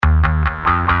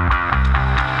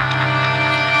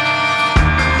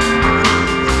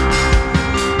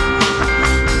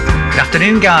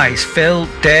afternoon, guys. Phil,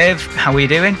 Dave, how are you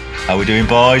doing? How are we doing,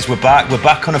 boys? We're back. We're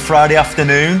back on a Friday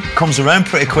afternoon. Comes around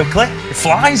pretty quickly. It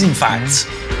flies, in fact.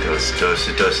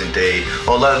 It does indeed.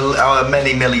 Although our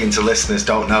many millions of listeners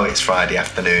don't know it's Friday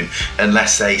afternoon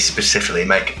unless they specifically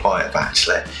make a point of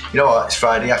actually, you know what, it's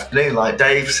Friday afternoon, like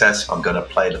Dave says, I'm going to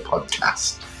play the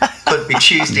podcast. Could be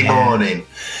Tuesday morning,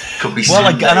 could be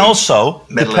Sunday, and also,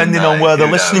 depending on where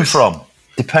they're listening from.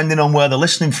 Depending on where they're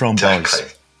listening from, exactly.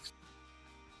 Boys.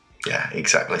 Yeah,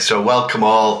 exactly. So welcome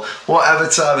all, whatever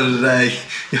time of the day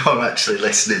you're actually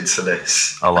listening to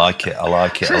this. I like it.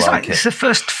 So it's the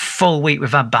first full week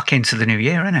we've had back into the new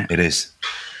year, isn't it? It is.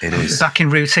 Back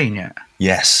in routine yet?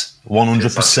 Yes,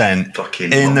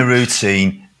 100% in the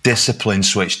routine, discipline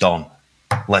switched on.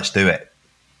 Let's do it,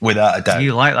 without a doubt.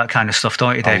 You like that kind of stuff,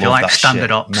 don't you, Dave? You like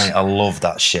standard ops. Mate, I love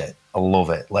that shit. I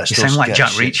love it. You sound like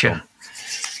Jack Reacher.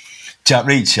 Jack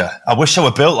Reacher. I wish I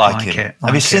were built like him.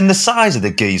 Have you seen the size of the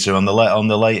geezer on the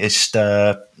latest?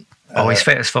 He's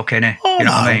fit as fuck, isn't he? Oh, you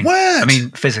know what I mean? Word. I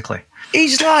mean, physically.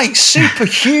 He's like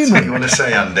superhuman. What you want to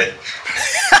say, Andy?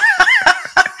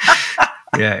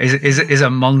 Yeah, he's a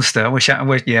monster. I wish I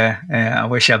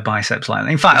had biceps like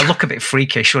that. In fact, I look a bit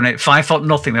freakish, wouldn't it? 5 foot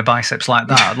nothing with biceps like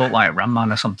that. I'd look like Ram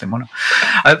Man or something, wouldn't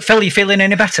I? Phil, you feeling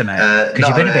any better, mate? Because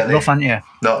you've been a bit rough, haven't you?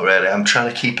 Not really. I'm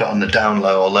trying to keep it on the down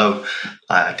low, although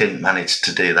I didn't manage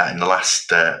to do that in the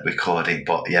last recording.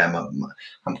 But yeah,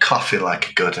 I'm coughing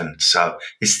like a good one. So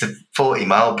it's the 40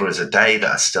 Marlboros a day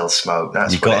that I still smoke.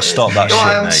 You've got to stop that shit, mate.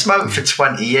 I haven't smoked for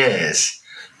 20 years.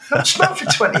 I've smoked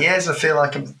for 20 years. I feel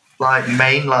like I'm like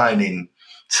mainlining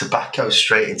tobacco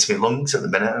straight into my lungs at the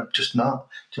minute. I'm just not.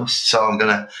 So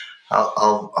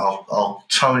I'll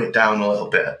tone it down a little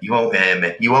bit. You won't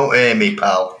hear me,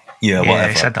 pal. Yeah,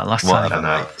 whatever. You said that last time. I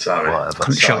know. Sorry. Whatever.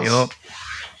 Couldn't shut you up.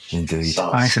 Indeed.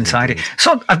 Nice and tidy.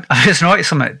 So I just noticed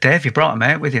something. Dave, you brought a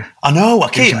mate with you. I know.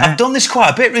 I've done this quite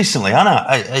a bit recently,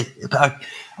 haven't I?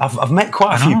 I've met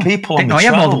quite a few people on the travels. You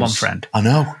have more than one friend. I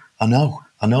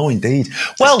know, indeed.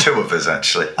 Well, there's two of us,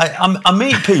 actually. I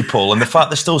meet people, and the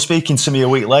fact they're still speaking to me a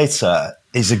week later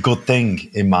is a good thing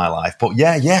in my life. But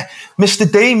yeah.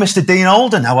 Mr. Dean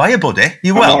Holden, how are you, buddy?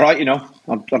 You well? I'm all right, you know.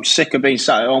 I'm sick of being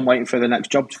sat at home waiting for the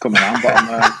next job to come around, but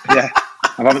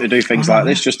I'm having to do things like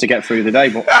this just to get through the day.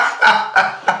 But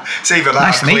it's even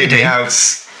that to clean the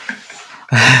house.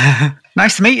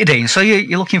 Nice to meet you, Dean. So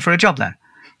you're looking for a job then?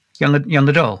 You're on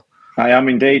the dole? I am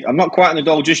indeed. I'm not quite on the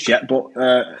dole just yet, but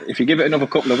if you give it another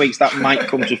couple of weeks, that might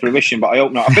come to fruition. But I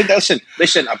hope not.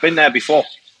 Listen. I've been there before.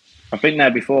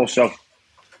 So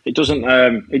it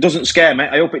doesn't scare me.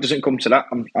 I hope it doesn't come to that.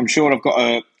 I'm sure I've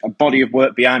got a body of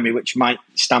work behind me which might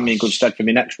stand me in good stead for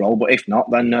my next role. But if not,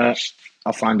 then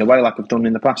I'll find a way like I've done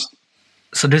in the past.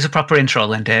 So there's a proper intro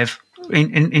then, Dave.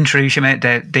 Introduce your mate,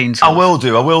 Dean. I will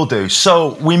do.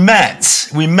 So we met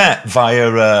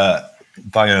via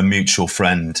a mutual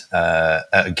friend at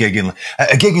a gig in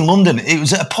London. It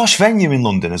was at a posh venue in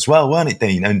London as well, weren't it,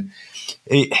 Dean? And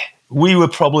we were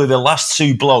probably the last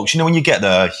two blokes. You know, when you get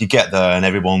there and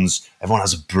everyone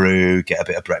has a brew, get a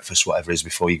bit of breakfast, whatever it is,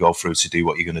 before you go through to do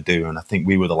what you're going to do. And I think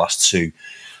we were the last two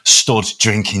stood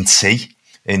drinking tea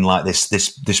in like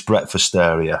this breakfast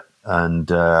area.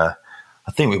 And I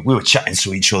think we were chatting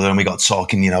to each other and we got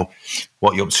talking, you know,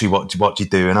 what you up to, what do you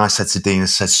do? And I said to Dean,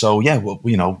 so yeah, well,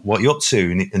 you know, what you up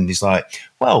to? And he's like,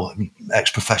 well,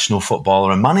 ex-professional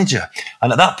footballer and manager.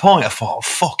 And at that point I thought, oh,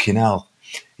 fucking hell,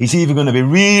 he's either going to be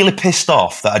really pissed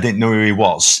off that I didn't know who he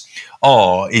was,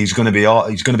 or he's going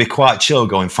to be quite chill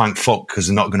going, thank fuck, because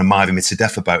they're not going to mind me to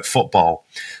death about football.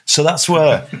 So that's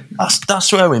where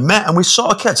we met, and we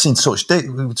sort of kept in touch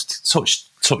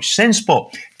since.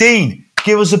 But Dean,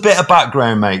 give us a bit of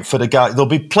background, mate, for the guy. There'll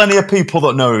be plenty of people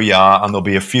that know who you are, and there'll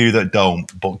be a few that don't.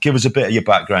 But give us a bit of your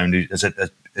background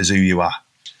as who you are.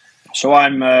 So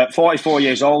I'm 44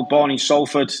 years old, born in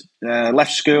Salford,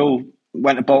 left school,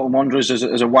 went to Bolton Wanderers as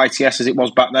a YTS as it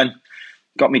was back then.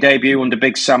 Got my debut under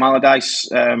Big Sam Allardyce.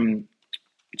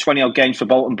 20-odd games for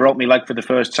Bolton, broke my leg for the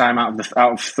first time out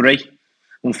of 3,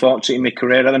 unfortunately, in my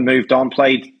career. I then moved on,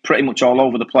 played pretty much all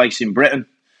over the place in Britain.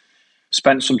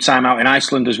 Spent some time out in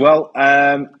Iceland as well.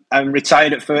 And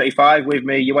retired at 35 with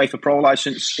my UEFA Pro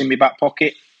licence in my back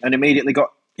pocket and immediately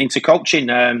got into coaching.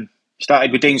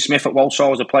 Started with Dean Smith at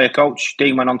Walsall as a player coach.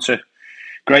 Dean went on to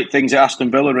great things at Aston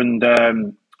Villa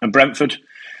and Brentford.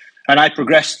 And I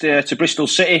progressed to Bristol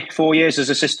City, 4 years as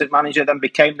assistant manager, then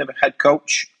became the head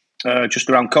coach just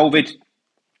around COVID.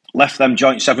 Left them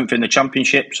joint 7th in the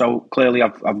Championship, so clearly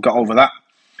I've got over that.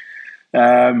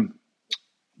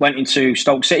 Went into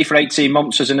Stoke City for 18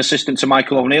 months as an assistant to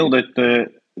Michael O'Neill, the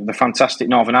fantastic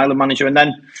Northern Ireland manager. And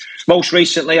then most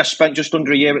recently, I spent just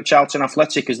under a year at Charlton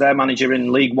Athletic as their manager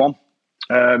in League One.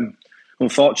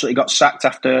 Unfortunately, got sacked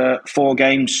after 5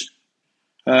 games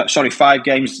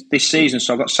this season.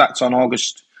 So I got sacked on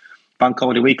August bank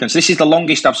holiday weekend. So this is the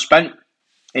longest I've spent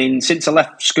since I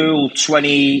left school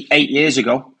 28 years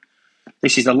ago.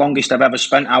 This is the longest I've ever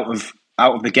spent out of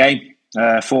the game.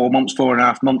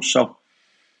 4.5 months. So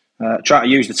try to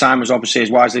use the time as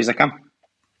wisely as I can.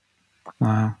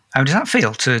 Wow. How does that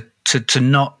feel to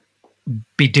not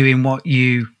be doing what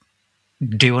you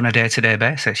do on a day-to-day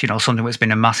basis? You know, something that's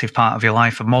been a massive part of your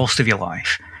life for most of your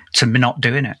life, to not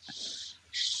doing it.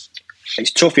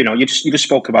 It's tough, you know. You just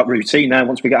spoke about routine there.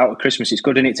 Once we get out of Christmas, it's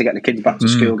good, isn't it, to get the kids back to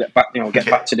school, get back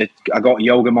to I go to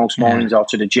yoga most mornings or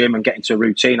to the gym and get into a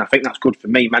routine. I think that's good for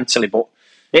me mentally, but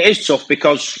it is tough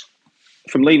because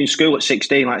from leaving school at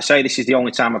 16, like I say, this is the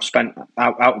only time I've spent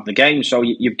out of the game. So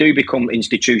you do become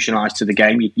institutionalised to the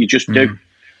game. You just do.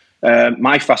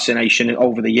 My fascination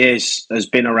over the years has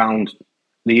been around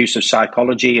the use of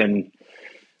psychology and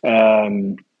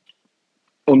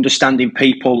understanding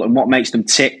people and what makes them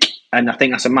tick. And I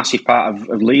think that's a massive part of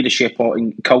leadership or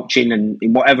in coaching and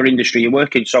in whatever industry you're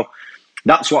working. So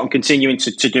that's what I'm continuing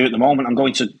to do at the moment. I'm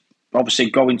going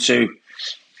to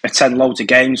attend loads of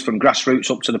games from grassroots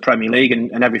up to the Premier League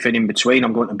and everything in between.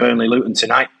 I'm going to Burnley Luton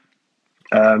tonight.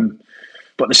 But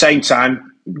at the same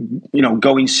time, you know,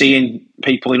 seeing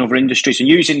people in other industries and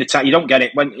using the time. You don't get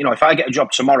it when, you know, if I get a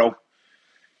job tomorrow,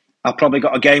 I've probably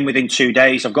got a game within 2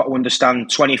 days. I've got to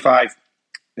understand 25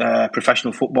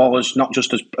 professional footballers, not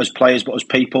just as players, but as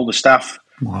people, the staff.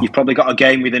 Wow. You've probably got a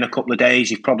game within a couple of days.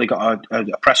 You've probably got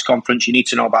a press conference. You need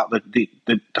to know about the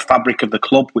fabric of the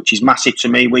club, which is massive to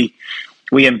me.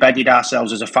 We embedded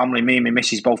ourselves as a family. Me and my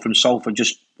missus, both from Salford,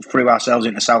 just threw ourselves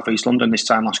into South East London this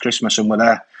time last Christmas, and we're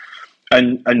there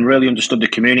and really understood the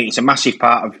community. It's a massive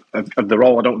part of the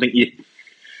role. I don't think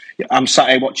I'm sat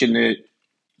here watching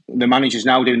the managers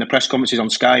now doing the press conferences on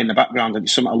Sky in the background.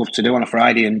 It's something I love to do on a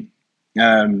Friday, and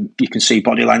you can see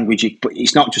body language. But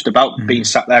it's not just about being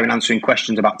sat there and answering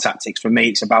questions about tactics. For me,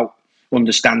 it's about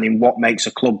understanding what makes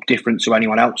a club different to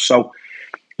anyone else. So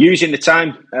using the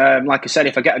time, like I said,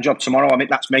 if I get a job tomorrow, I mean,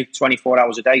 that's me, 24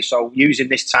 hours a day. So using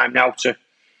this time now to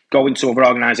go into other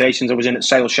organisations. I was in at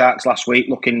Sale Sharks last week,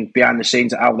 looking behind the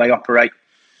scenes at how they operate,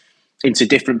 into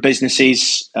different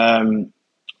businesses,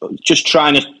 just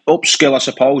trying to upskill, I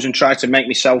suppose, and try to make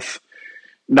myself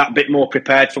that bit more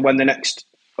prepared for when the next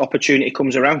opportunity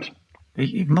comes around.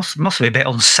 It must be a bit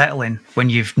unsettling when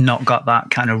you've not got that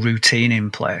kind of routine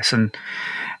in place. And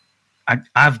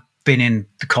I've been in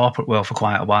the corporate world for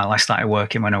quite a while. I started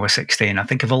working when I was 16. I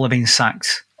think I've only been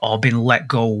sacked or been let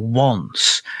go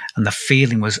once, and the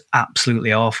feeling was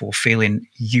absolutely awful, feeling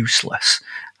useless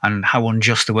and how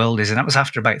unjust the world is. And that was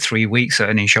after about 3 weeks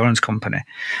at an insurance company.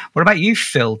 What about you,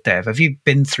 Phil, Dave? Have you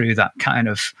been through that kind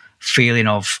of feeling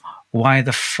of, why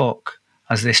the fuck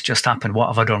has this just happened? What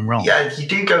have I done wrong? Yeah, you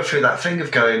do go through that thing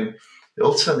of going,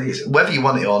 ultimately, whether you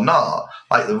want it or not,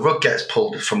 like the rug gets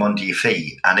pulled from under your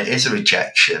feet and it is a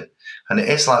rejection. And it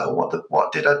is like,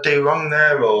 what did I do wrong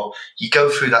there? Or you go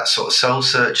through that sort of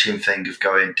soul-searching thing of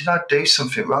going, did I do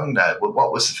something wrong there?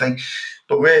 What was the thing?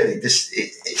 But really,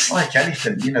 it's like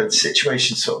anything, you know, the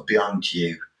situation's sort of beyond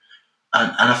you.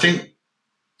 And I think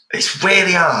it's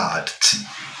really hard to,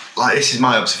 like, this is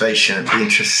my observation, I'd be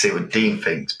interested to see what Dean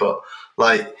thinks, but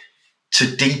like to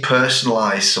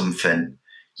depersonalize something,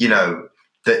 you know,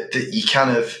 that you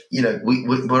kind of, you know,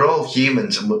 we're all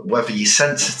humans, and whether you're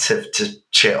sensitive to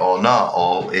shit or not,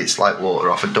 or it's like water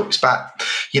off a duck's back,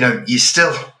 you know, you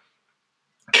still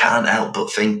can't help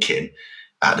but thinking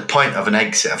at the point of an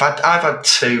exit. I've had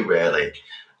two really.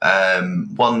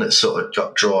 One that sort of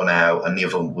got drawn out, and the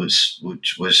other one was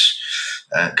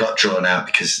got drawn out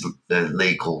because of the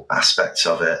legal aspects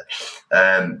of it.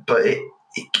 But it,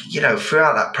 you know,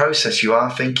 throughout that process, you are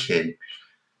thinking,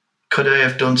 could I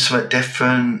have done something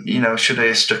different? You know, should I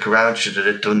have stuck around? Should I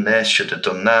have done this? Should I have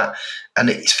done that? And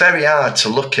it's very hard to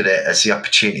look at it as the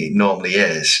opportunity it normally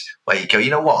is, where you go, you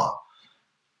know what?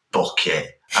 Fuck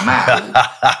it. I'm out.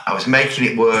 I was making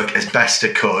it work as best I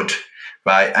could,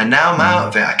 right? And now I'm out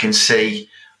of it. I can see,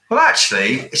 well,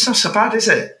 actually, it's not so bad, is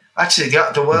it? Actually,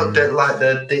 the world, like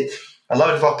a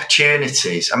lot of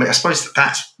opportunities. I mean, I suppose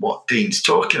that's what Dean's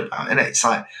talking about, isn't it? It's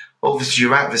like, all of a sudden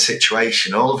you're out of a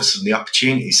situation, all of a sudden the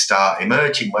opportunities start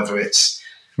emerging, whether it's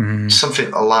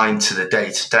something aligned to the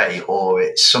day-to-day or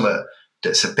it's something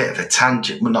that's a bit of a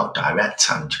tangent, well, not direct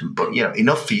tangent, but, you know,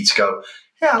 enough for you to go,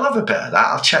 yeah, I'll have a bit of that.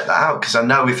 I'll check that out, because I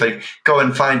know if I go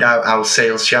and find out how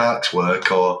Sales Sharks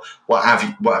work or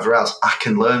whatever else, I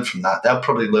can learn from that. They'll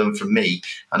probably learn from me,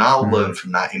 and I'll learn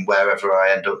from that in wherever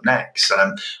I end up next.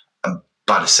 And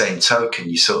by the same token,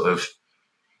 you sort of,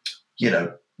 you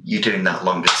know, you're doing that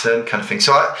longer term kind of thing.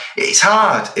 So it's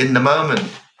hard in the moment,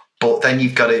 but then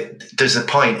you've got to. There's a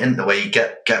point, isn't there, where you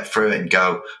get through it and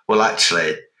go, well,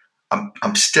 actually,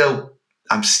 I'm still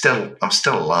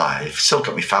alive. Still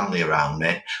got my family around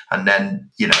me, and then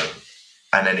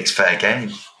it's fair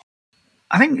game.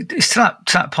 I think it's to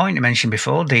that point you mentioned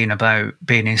before, Dean, about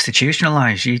being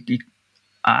institutionalised.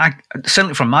 I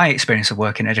certainly from my experience of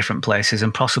working at different places,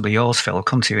 and possibly yours, Phil, I'll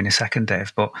come to you in a second,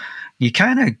 Dave, but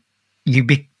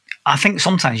I think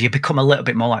sometimes you become a little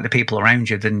bit more like the people around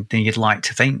you than you'd like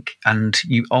to think, and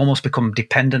you almost become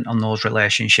dependent on those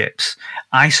relationships.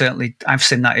 I've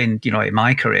seen that in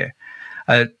my career.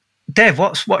 Dave,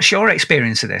 what's your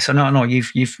experience of this? I know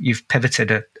you've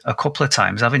pivoted a couple of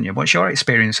times, haven't you? What's your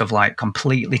experience of like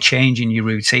completely changing your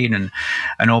routine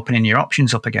and opening your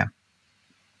options up again?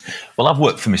 Well, I've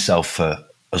worked for myself for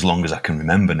as long as I can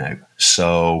remember now.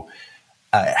 So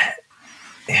I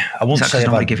wouldn't say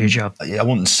I've give you a job. I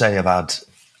wouldn't say I've had.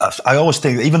 I always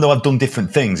think, even though I've done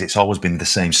different things, it's always been the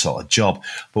same sort of job.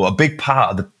 But a big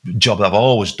part of the job that I've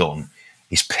always done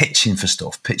is pitching for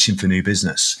stuff, pitching for new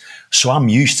business. So I'm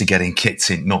used to getting kicked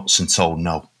in nuts and told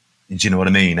no. Do you know what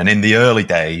I mean? And in the early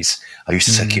days, I used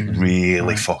to take it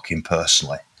really fucking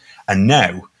personally. And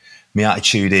now, my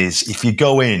attitude is, if you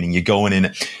go in and you give it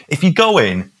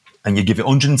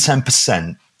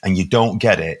 110% and you don't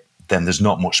get it, then there's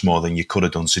not much more than you could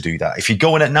have done to do that. If you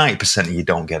go in at 90% and you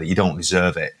don't get it, you don't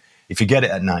deserve it. If you get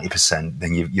it at 90%,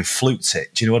 then you've fluked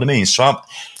it. Do you know what I mean? So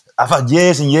I've had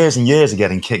years and years and years of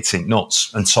getting kicked in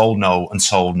nuts and told no and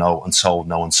told no and told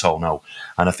no and told no.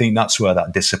 And I think that's where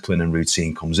that discipline and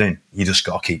routine comes in. You just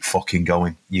got to keep fucking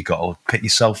going. You got to pick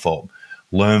yourself up,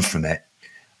 learn from it,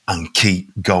 and keep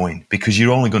going, because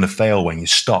you're only going to fail when you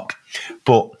stop.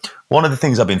 But one of the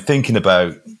things I've been thinking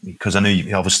about, because I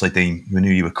knew, obviously, Dean, we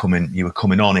knew you were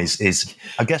coming on, is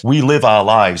I guess we live our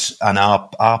lives and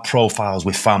our profiles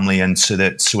with family and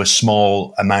to a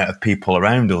small amount of people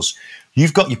around us.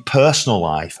 You've got your personal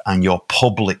life and your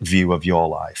public view of your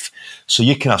life. So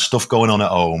you can have stuff going on at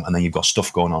home and then you've got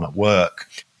stuff going on at work.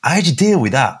 How do you deal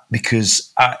with that?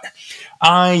 Because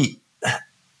I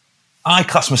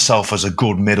class myself as a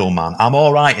good middleman. I'm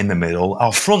all right in the middle.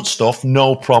 I'll front stuff,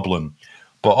 no problem.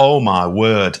 But oh my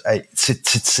word,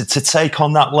 to take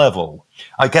on that level,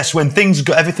 I guess when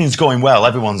everything's going well,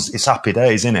 it's happy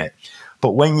days, isn't it?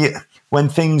 But when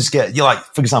things get, you like,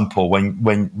 for example,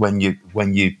 when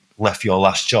you left your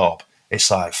last job,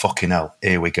 it's like, fucking hell,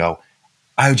 here we go.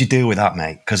 How do you deal with that,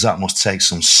 mate? Because that must take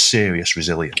some serious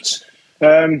resilience.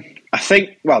 I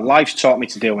think, life's taught me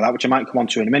to deal with that, which I might come on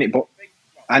to in a minute, but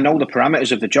I know the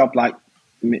parameters of the job. Like,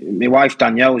 my wife,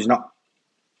 Danielle, is not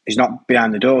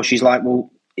behind the door. She's like, well,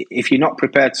 if you're not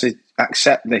prepared to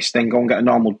accept this, then go and get a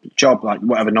normal job, like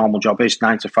whatever normal job is,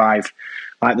 9 to 5.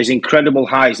 Like, there's incredible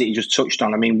highs that you just touched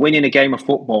on. I mean, winning a game of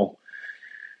football,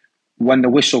 when the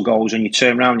whistle goes and you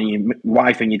turn around and your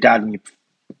wife and your dad and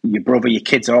your brother, your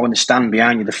kids are all in the stand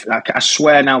behind you. I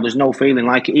swear now, there's no feeling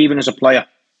like it, even as a player.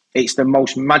 It's the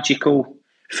most magical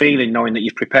feeling knowing that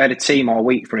you've prepared a team all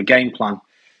week for a game plan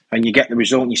and you get the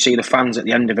result and you see the fans at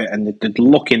the end of it and the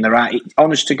look in their eye.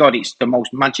 Honest to God, it's the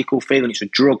most magical feeling. It's a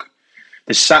drug.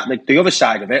 The other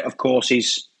side of it, of course,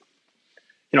 is,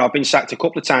 I've been sacked a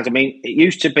couple of times. I mean, it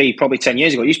used to be probably 10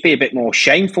 years ago, it used to be a bit more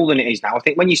shameful than it is now. I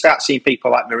think when you start seeing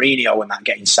people like Mourinho and that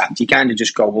getting sacked, you kind of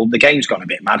just go, well, the game's gone a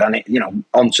bit mad, and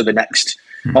on to the next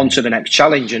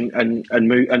challenge and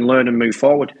learn and move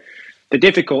forward. The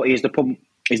difficulty is the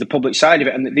public side of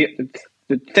it, and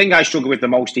the thing I struggle with the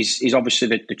most is obviously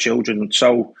the children.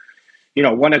 So,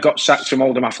 when I got sacked from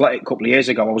Holden Athletic a couple of years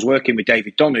ago, I was working with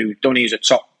David Dunn. Dunn is a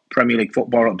top Premier League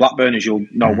footballer at Blackburn, as you'll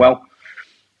know well.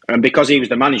 And because he was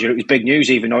the manager, it was big news,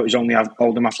 even though it was only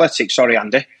Holden Athletic. Sorry,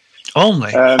 Andy.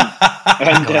 Only.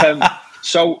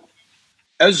 So,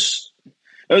 as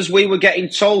we were getting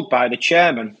told by the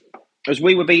chairman, as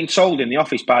we were being told in the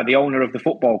office by the owner of the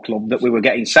football club that we were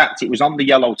getting sacked, it was on the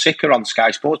yellow ticker on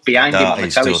Sky Sports behind him on the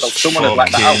telly. So someone had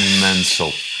let that out.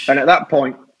 Mental. And at that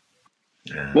point,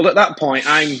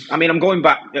 I'm going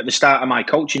back at the start of my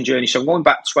coaching journey. So I'm going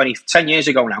back 10 years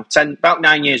ago now, about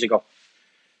 9 years ago.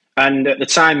 And at the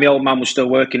time, my old man was still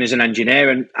working as an engineer,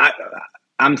 and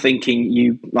I'm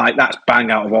thinking, that's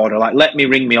bang out of order. Like, let me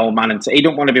ring my old man, and he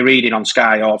don't want to be reading on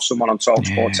Sky or someone on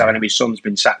TalkSport telling him his son's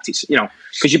been sacked. It's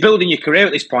because you're building your career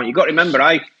at this point. You've got to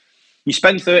remember, you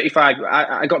spend 35.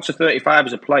 I got to 35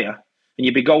 as a player, and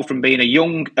you'd go from being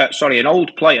an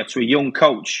old player to a young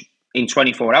coach in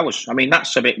 24 hours. I mean,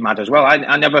 that's a bit mad as well.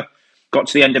 I never got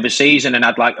to the end of the season and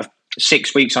had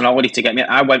 6 weeks on holiday to get me.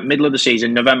 I went middle of the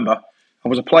season, November. I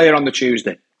was a player on the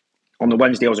Tuesday. On the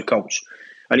Wednesday, I was a coach.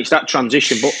 And it's that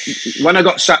transition. But when I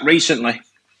got sacked recently,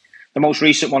 the most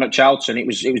recent one at Charlton, it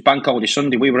was Bank Holiday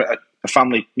Sunday. We were at a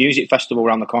family music festival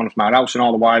around the corner from our house, and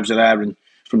all the wives are there and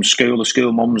from school, the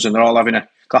school mums, and they're all having a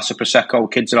glass of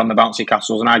Prosecco. Kids are on the bouncy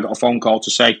castles, and I got a phone call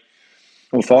to say,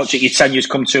 unfortunately, your tenure's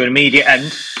come to an immediate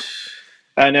end.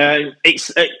 And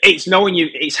it's knowing you.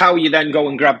 It's how you then go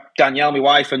and grab Danielle, my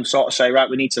wife, and sort of say, right,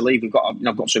 we need to leave.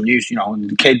 I've got some news, and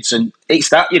the kids, and it's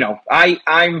that,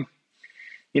 I'm,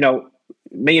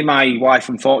 me and my wife,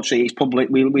 unfortunately, it's public.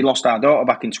 We lost our daughter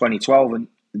back in 2012, and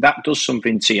that does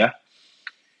something to you,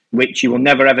 which you will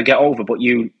never ever get over. But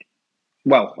I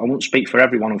won't speak for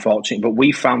everyone, unfortunately, but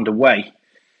we found a way,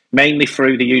 mainly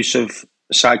through the use of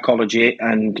psychology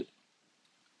and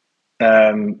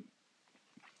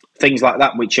things like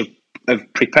that, which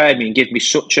have prepared me and give me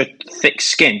such a thick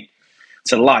skin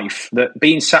to life, that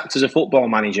being sacked as a football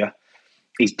manager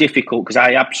is difficult because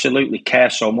I absolutely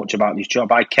care so much about this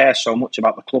job. I care so much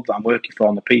about the club that I'm working for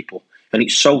and the people. And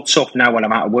it's so tough now when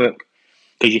I'm out of work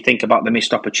because you think about the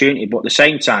missed opportunity. But at the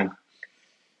same time,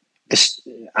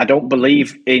 I don't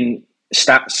believe in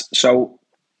stats. So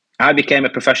I became a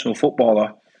professional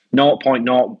footballer.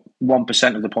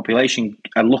 0.01% of the population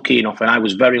are lucky enough, and I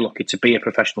was very lucky to be a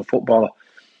professional footballer.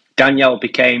 Danielle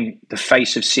became the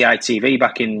face of CITV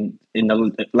back in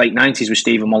the late 90s with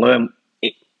Stephen Mulhern.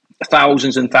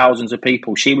 Thousands and thousands of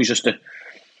people. She was just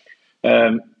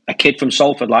a kid from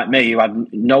Salford like me who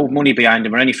had no money behind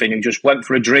him or anything, who just went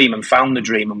for a dream and found the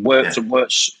dream and worked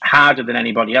harder than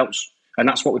anybody else. And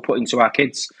that's what we put into our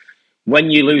kids.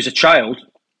 When you lose a child,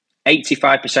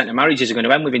 85% of marriages are going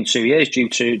to end within 2 years due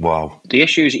to the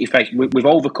issues that you face. We've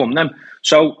overcome them.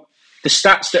 So the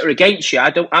stats that are against you,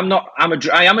 I am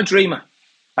a dreamer.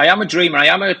 I am a dreamer. I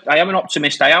am an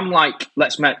optimist. I am like,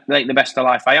 let's make the best of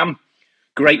life. I am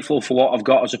grateful for what I've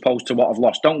got as opposed to what I've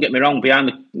lost. Don't get me wrong.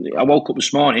 I woke up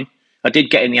this morning. I did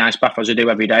get in the ice bath as I do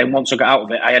every day, and once I got out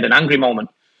of it, I had an angry moment.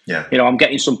 Yeah, I'm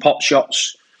getting some pot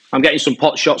shots. I'm getting some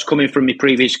pot shots coming from my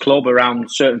previous club around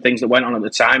certain things that went on at the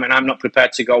time, and I'm not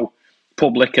prepared to go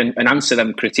public and answer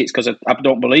them critics because I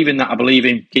don't believe in that. I believe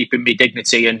in keeping my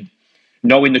dignity and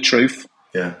knowing the truth.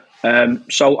 Yeah.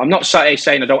 So I'm not sat here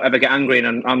saying I don't ever get angry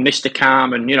and I'm Mr.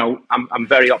 Calm and I'm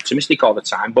very optimistic all the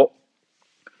time, but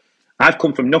I've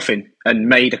come from nothing and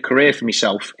made a career for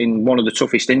myself in one of the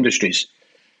toughest industries,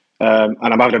 and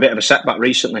I've had a bit of a setback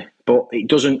recently, but it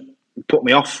doesn't put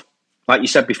me off. Like you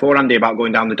said before, Andy, about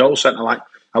going down the Dole Centre. Like,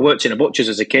 I worked in a butcher's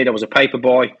as a kid. I was a paper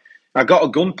boy. I got a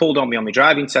gun pulled on me on my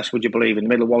driving test, would you believe, in the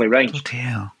middle of Whalley Range. Oh,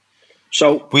 dear.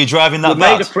 So were you driving that? We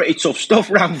made a pretty tough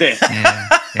stuff round here.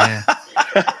 Yeah.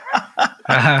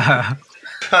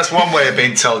 That's one way of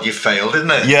being told you failed, isn't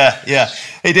it? Yeah.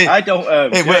 He did. I don't.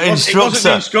 It wasn't the instructor.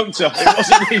 It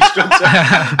wasn't the instructor.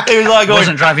 It was like,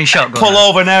 wasn't driving shotgun. Pull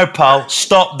over now, pal.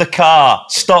 Stop the car.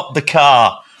 Stop the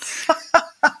car.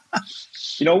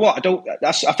 You know what?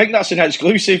 I think that's an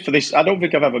exclusive for this. I don't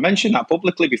think I've ever mentioned that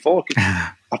publicly before.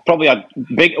 I've probably had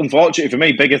unfortunately for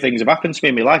me, bigger things have happened to me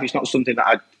in my life. It's not something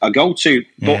that I go to,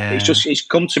 but it's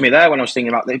come to me there when I was thinking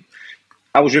about it.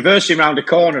 I was reversing around a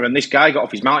corner and this guy got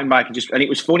off his mountain bike and it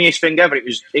was funniest thing ever. It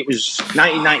was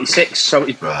 1996. So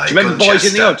do you remember Boys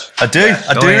in the Hood? I do.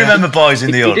 I do remember Boys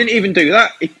in the Hood. He didn't even do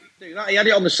that. He had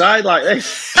it on the side like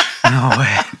this. No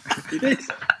way. He did.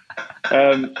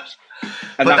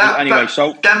 Anyway,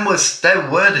 so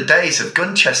there were the days of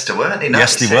Gunchester, weren't they?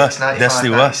 Yes, they were. Yes, they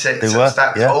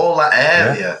were. All that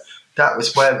area. That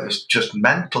was where it was just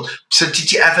mental. So,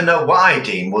 did you ever know why,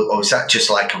 Dean, or was that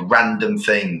just like a random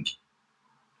thing?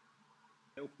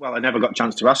 Well, I never got a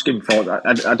chance to ask him for that.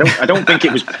 I don't think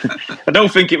it was. I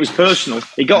don't think it was personal.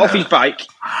 He got off his bike.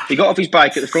 He got off his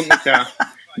bike at the front of the car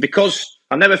because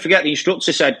I'll never forget. The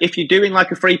instructor said, "If you're doing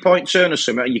like a 3-point turn or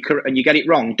something and you get it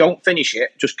wrong, don't finish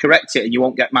it. Just correct it, and you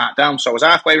won't get marked down." So I was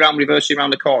halfway around, reversing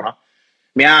around the corner.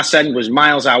 My arse end was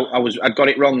miles out. I'd got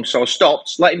it wrong, so I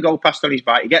stopped. Let him go past on his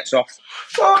bike. He gets off.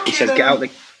 He says,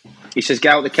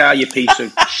 "Get out the car, you piece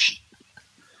of."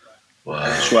 Wow.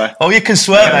 I swear. Oh, you can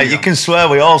swear, mate. You can swear.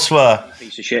 We all swear.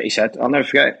 Piece of shit, he said. I'll never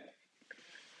forget it.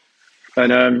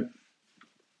 And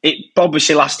it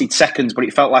obviously lasted seconds, but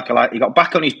it felt like he got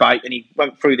back on his bike and he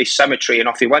went through this cemetery and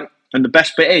off he went. And the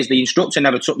best bit is the instructor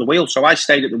never took the wheel, so I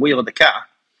stayed at the wheel of the car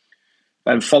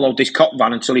and followed this cop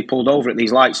van until he pulled over at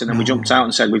these lights, and then we jumped out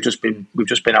and said we've just been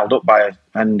held up by it,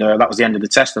 and that was the end of the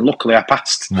test. And luckily, I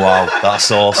passed. Wow, that's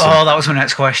awesome! Oh, that was my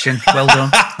next question. Well done.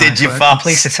 Did you pass? I'm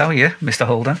pleased to tell you, Mr.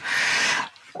 Holden.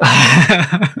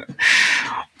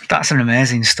 That's an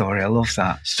amazing story. I love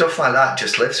that. Stuff like that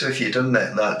just lives with you, doesn't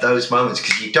it? Like those moments,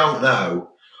 because you don't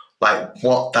know, like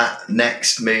what that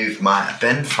next move might have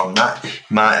been from that.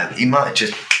 He might have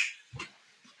just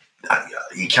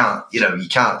you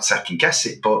can't second guess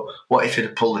it. But what if he'd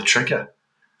have pulled the trigger?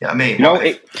 Yeah, I mean,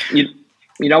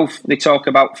 they talk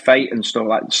about fate and stuff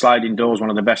like Sliding Doors, one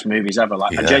of the best movies ever.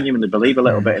 Like, I genuinely believe a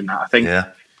little bit in that. I think,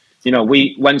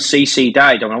 when CC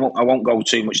died, and I won't go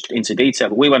too much into detail,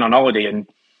 but we went on holiday and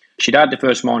she died the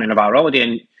first morning of our holiday,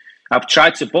 and I've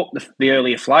tried to book the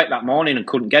earlier flight that morning and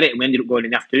couldn't get it, and we ended up going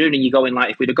in the afternoon. And you're going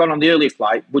like, if we'd have gone on the earlier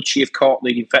flight, would she have caught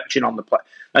the infection on the plane?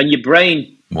 And your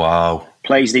brain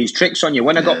plays these tricks on you.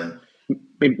 When I got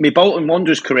my Bolton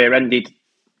Wanderers career ended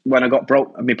when I got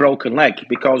my broken leg,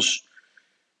 because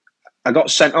I got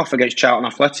sent off against Charlton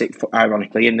Athletic,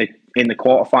 ironically, in the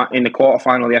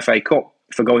quarterfinal of the FA Cup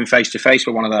for going face to face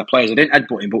with one of their players. I didn't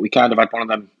headbutt him, but we kind of had one of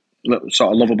them little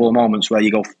sort of lovable moments where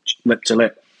you go lip to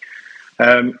lip.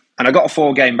 And I got a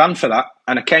 4-game ban for that.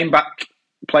 And I came back,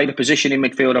 played a position in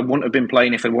midfield I wouldn't have been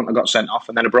playing if I wouldn't have got sent off.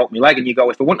 And then I broke my leg. And you go,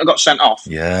 if I wouldn't have got sent off,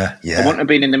 I wouldn't have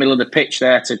been in the middle of the pitch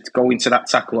there to go into that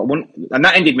tackle. And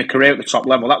that ended my career at the top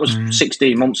level. That was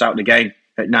 16 months out of the game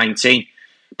at 19.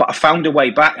 But I found a way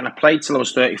back, and I played till I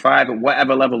was 35 at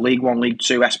whatever level, League One, League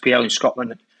Two, SPL in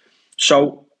Scotland.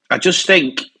 So I just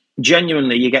think,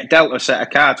 genuinely, you get dealt a set of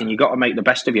cards and you've got to make the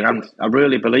best of your hand. I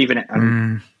really believe in it.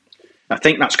 And I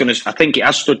think I think it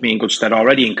has stood me in good stead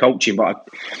already in coaching. But,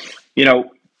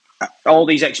 all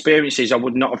these experiences, I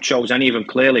would not have chose any of them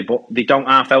clearly, but they don't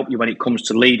half help you when it comes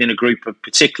to leading a group of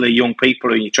particularly young people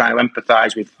who you're trying to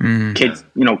empathise with,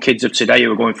 kids of today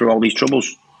who are going through all these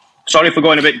troubles. Sorry for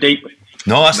going a bit deep.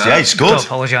 No, it's good. Don't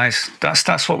apologise.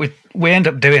 That's what we end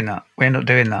up doing. That.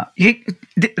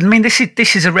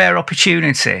 This is a rare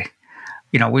opportunity.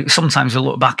 We sometimes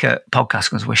look back at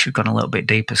podcasts and wish we'd gone a little bit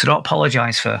deeper. So don't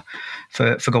apologise for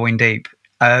going deep.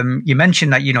 You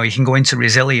mentioned that you can go into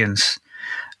resilience,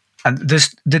 and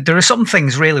there are some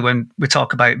things really when we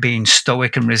talk about being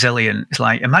stoic and resilient. It's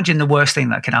like, imagine the worst thing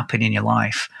that can happen in your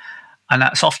life. And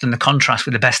that's often the contrast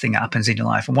with the best thing that happens in your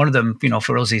life. And one of them,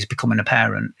 for us, is becoming a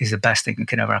parent is the best thing that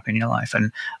can ever happen in your life.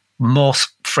 And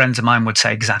most friends of mine would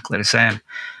say exactly the same.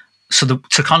 So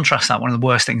to contrast that, one of the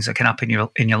worst things that can happen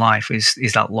in your life is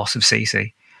that loss of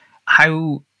CC.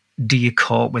 How do you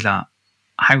cope with that?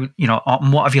 And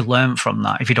what have you learned from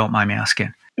that, if you don't mind me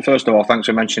asking? First of all, thanks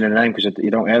for mentioning the name, because you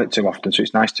don't hear it too often. So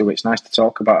it's nice to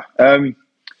talk about. The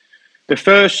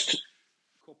first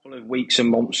couple of weeks and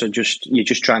months are you're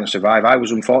just trying to survive. I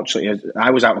was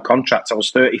out of contract. I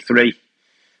was 33.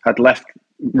 I'd left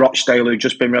Rochdale, who'd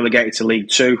just been relegated to League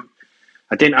Two.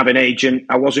 I didn't have an agent.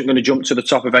 I wasn't going to jump to the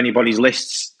top of anybody's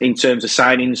lists in terms of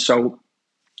signings. So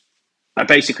I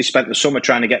basically spent the summer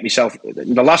trying to get myself.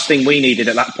 The last thing we needed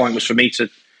at that point was for me to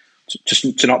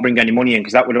not bring any money in,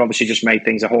 because that would have obviously just made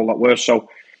things a whole lot worse. So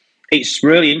it's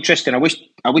really interesting. I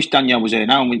wish Danielle was here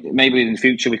now, and maybe in the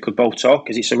future we could both talk,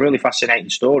 because it's a really fascinating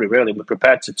story. Really, we're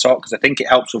prepared to talk because I think it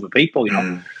helps other people.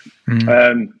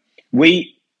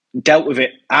 We dealt with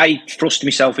it. I thrust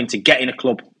myself into getting a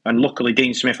club, and luckily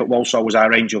Dean Smith at Walsall was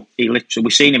our angel.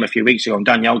 We seen him a few weeks ago, and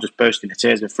Danielle just burst into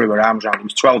tears and threw her arms around him. It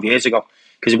was 12 years ago,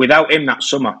 because without him that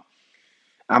summer,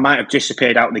 I might have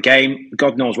disappeared out of the game.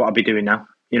 God knows what I'd be doing now.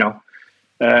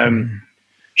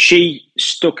 She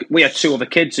stuck. We had two other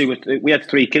kids. We had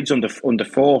 3 kids under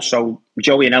 4. So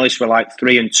Joey and Ellis were like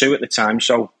 3 and 2 at the time.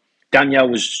 So Danielle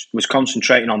was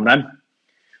concentrating on them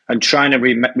and trying to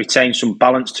retain some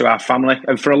balance to our family.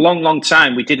 And for a long, long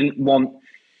time, we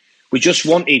just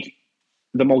wanted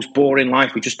the most boring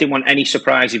life. We just didn't want any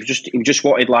surprise. We just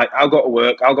wanted, like, I'll go to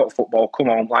work, I'll go to football, come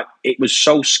on. Like, it was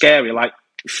so scary. Like,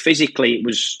 physically, it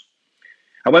was.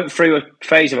 I went through a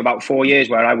phase of about 4 years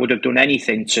where I would have done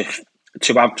anything to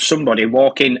have somebody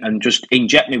walk in and just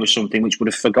inject me with something which would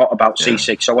have forgot about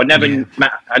C6. So I never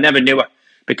knew her,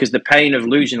 because the pain of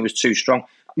losing her was too strong.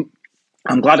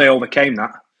 I'm glad I overcame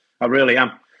that. I really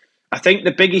am. I think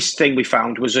the biggest thing we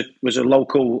found was a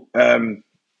local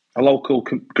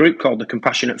group called the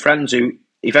Compassionate Friends, who,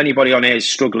 if anybody on here is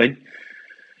struggling,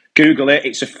 Google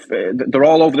it. They're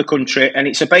all over the country,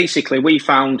 and basically we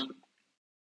found,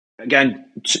 again,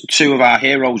 2 of our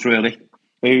heroes really,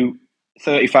 who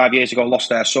 35 years ago lost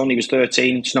their son. He was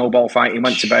 13, snowball fighting,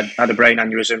 went to bed, had a brain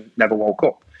aneurysm, never woke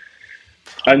up.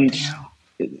 And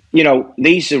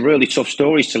these are really tough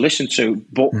stories to listen to,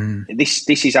 but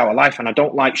this is our life, and I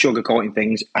don't like sugarcoating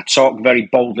things. I talk very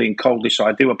boldly and coldly, so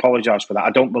I do apologise for that.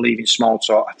 I don't believe in small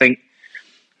talk. I think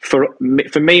for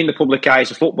me in the public eye as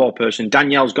a football person,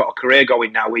 Danielle's got a career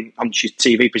going now. She's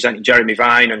TV presenting Jeremy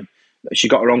Vine, and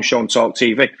she's got her own show on Talk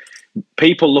TV.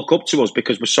 People look up to us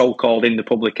because we're so-called in the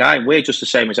public eye, and we're just the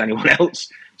same as anyone else.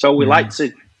 So we've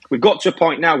got to a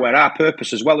point now where our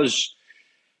purpose, as well as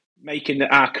making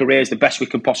our careers the best we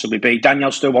can possibly be.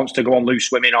 Danielle still wants to go on loose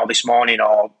swimming or this morning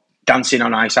or dancing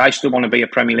on ice. I still want to be a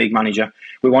Premier League manager.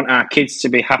 We want our kids to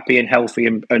be happy and healthy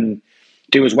and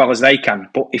do as well as they can.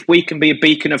 But if we can be a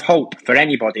beacon of hope for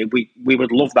anybody, we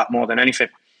would love that more than anything.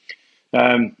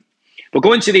 But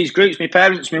going to these groups,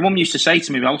 my mum used to say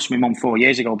to me, I lost my mum 4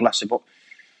 years ago, bless her, but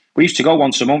we used to go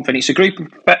once a month, and it's a group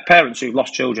of parents who've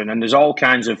lost children, and there's all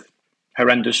kinds of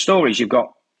horrendous stories. You've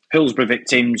got Hillsborough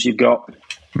victims, you've got,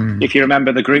 if you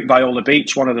remember the group Viola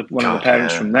Beach, one of the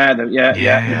parents from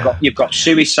there, you've got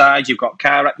suicide, you've got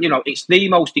car, it's the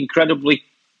most incredibly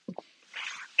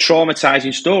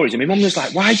traumatizing stories. And my mum was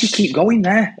like, why do you keep going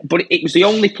there? But it was the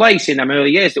only place in them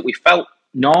early years that we felt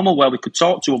normal, where we could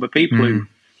talk to other people who,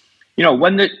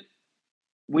 when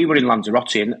we were in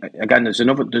Lanzarote, and again, there's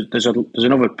another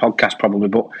podcast probably,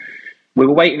 but we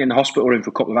were waiting in the hospital room for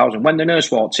a couple of hours, and when the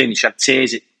nurse walked in, she had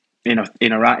tears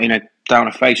down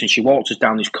her face, and she walked us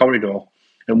down this corridor,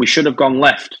 and we should have gone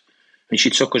left, and she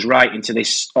took us right into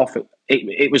this office.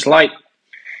 It was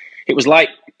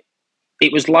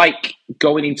like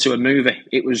going into a movie.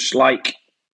 It was like,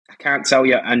 I can't tell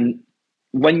you. And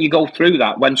when you go through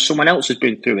that, when someone else has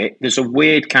been through it, there's a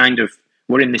weird kind of,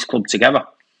 we're in this club together,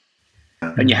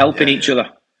 and you're helping each other.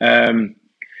 And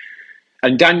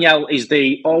Danielle is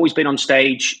always been on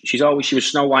stage. She was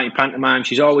Snow White in pantomime.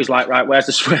 She's always like, right, where's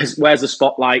the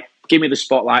spotlight? Give me the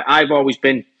spotlight. I've always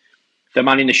been the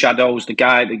man in the shadows, the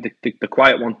guy, the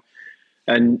quiet one.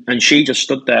 And she just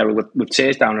stood there with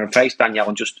tears down her face,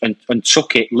 Danielle, and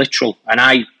took it literal. And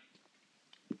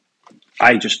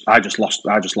I just lost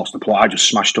the plot. I just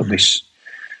smashed up this.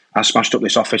 I smashed up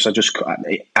this office. I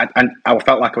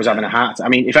felt like I was having a heart attack. I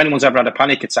mean, if anyone's ever had a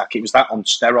panic attack, it was that on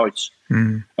steroids.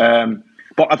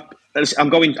 But I'm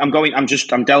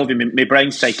delving. My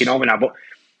brain's taking over now. But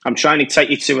I'm trying to take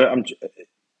you to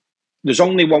there's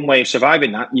only one way of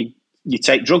surviving that. You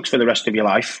take drugs for the rest of your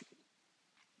life,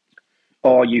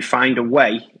 or you find a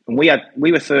way. And we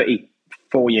were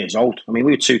 34 years old. I mean,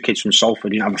 we were two kids from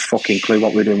Salford. Didn't have a fucking clue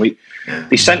what we were doing.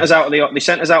 They sent us out of the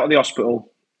hospital.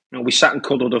 We sat and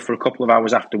cuddled her for a couple of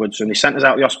hours afterwards, and they sent us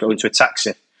out of the hospital into a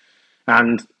taxi.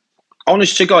 And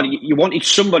honest to God, you wanted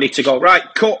somebody to go, right,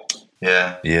 cut.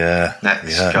 Yeah.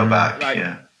 Next, go back. Right.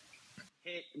 Yeah.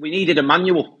 We needed a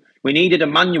manual. We needed a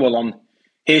manual on,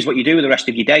 here's what you do with the rest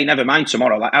of your day, never mind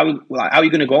tomorrow. How are you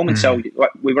going to go home and tell?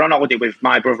 We were on holiday with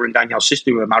my brother and Danielle's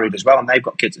sister, who are married as well, and they've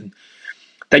got kids. And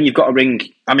then you've got to ring.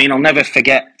 I mean, I'll never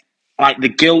forget, the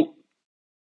guilt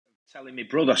telling my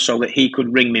brother so that he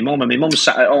could ring my mum. And my mum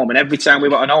sat at home, and every time we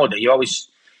went on holiday,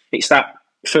 it's that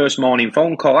first morning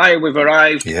phone call. Hi, we've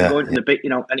arrived. We're going to the bit,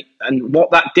 and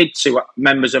what that did to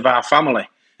members of our family.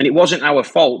 And it wasn't our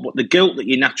fault, but the guilt that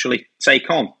you naturally take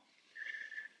on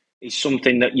is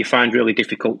something that you find really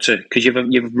difficult to, because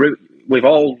we've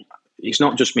all, it's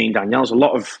not just me and Danielle, there's a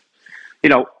lot of,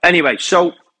 anyway,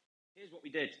 so here's what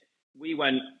we did. We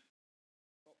went,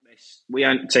 we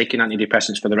aren't taking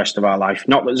antidepressants for the rest of our life.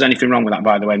 Not that there's anything wrong with that,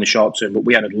 by the way, in the short term, but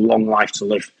we had a long life to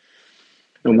live.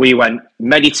 And we went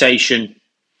meditation,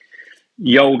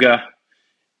 yoga,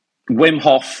 Wim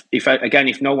Hof.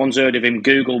 If no one's heard of him,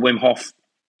 Google Wim Hof.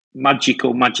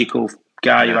 Magical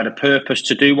guy who had a purpose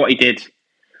to do what he did.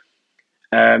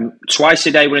 Twice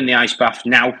a day we're in the ice bath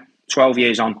now, 12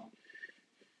 years on.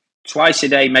 Twice a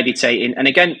day meditating. And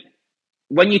again,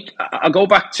 I go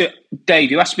back to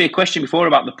Dave, you asked me a question before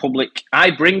about the public.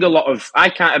 I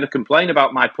can't ever complain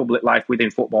about my public life within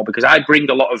football, because I bring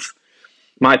a lot of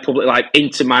my public life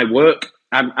into my work.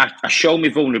 I show my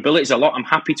vulnerabilities a lot. I'm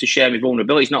happy to share my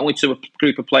vulnerabilities, not only to a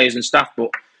group of players and staff,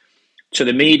 but to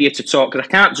the media to talk. Because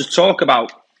I can't just talk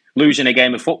about losing a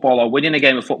game of football or winning a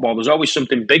game of football. There's always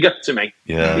something bigger to me.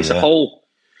 It's a whole.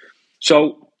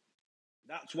 So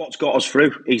that's what's got us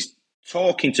through, is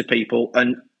talking to people.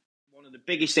 And one of the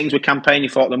biggest things we're campaigning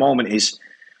for at the moment is,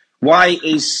 why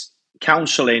is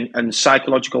counselling and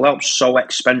psychological help so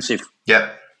expensive?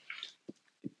 Yeah.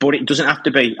 But it doesn't have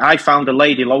to be. I found a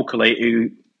lady locally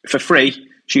who, for free,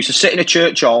 she used to sit in a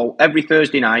church hall every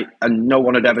Thursday night, and no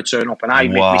one would ever turn up.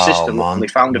 And my sister luckily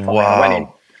found her for me. I went in.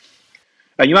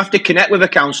 And you have to connect with a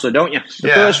counsellor, don't you? The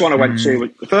first one I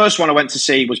went to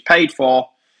see was paid for.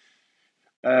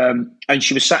 And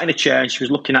she was sat in a chair, and she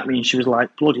was looking at me, and she was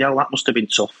like, bloody hell, that must have been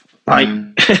tough. Like,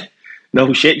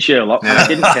 no shit, Sherlock. And I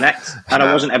didn't connect, and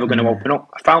I wasn't ever going to open up.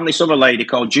 I found this other lady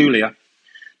called Julia.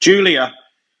 Julia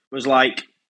was like,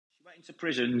 into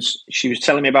prisons. She was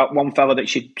telling me about one fella that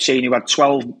she'd seen who had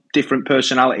 12 different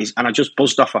personalities, and I just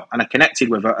buzzed off her, and I connected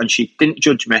with her, and she didn't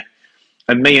judge me.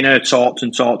 And me and her talked,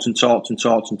 and it's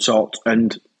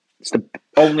the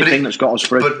only thing that's got us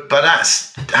through. But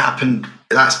that's happened.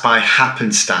 That's by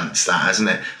happenstance, that, hasn't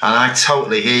it? And I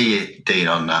totally hear you, Dean,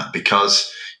 on that,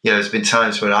 because there's been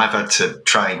times when I've had to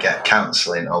try and get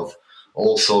counselling of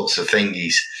all sorts of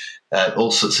thingies,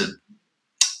 all sorts of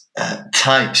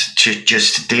types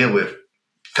just to deal with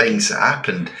things that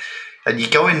happened. And you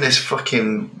go in this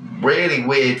fucking really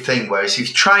weird thing, whereas if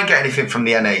you try and get anything from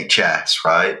the NHS,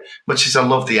 right, much as I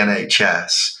love the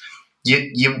NHS,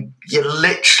 you're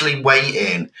literally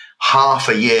waiting half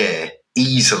a year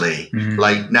easily.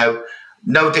 Like,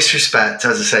 no disrespect,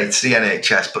 as I say, to the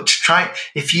NHS, but to try,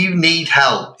 if you need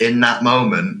help in that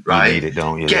moment, right, you need it,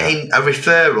 don't you? Getting a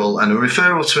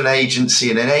referral to an agency,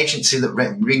 and an agency that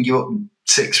ring you up in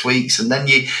 6 weeks, and then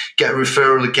you get a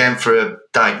referral again for a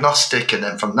diagnostic, and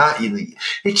then from that,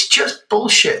 it's just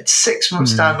bullshit. 6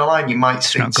 months down the line, you might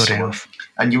speak to someone. Enough.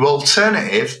 And your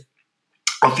alternative,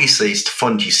 obviously, is to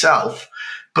fund yourself,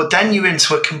 but then you're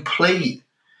into a complete,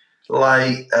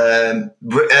 like,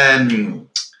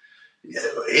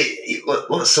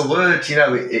 what's the word?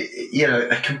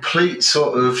 A complete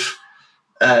sort of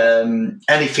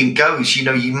anything goes.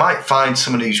 You might find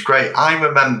someone who's great. I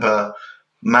remember,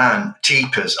 man,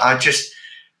 jeepers, I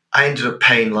ended up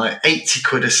paying like 80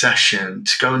 quid a session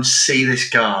to go and see this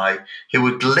guy who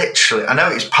would literally, I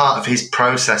know it was part of his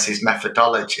process, his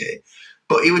methodology,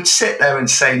 but he would sit there and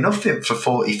say nothing for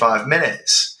 45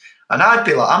 minutes. And I'd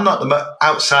be like, I'm not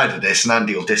outside of this, and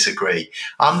Andy will disagree,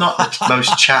 I'm not the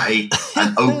most chatty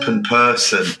and open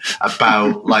person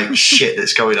about like shit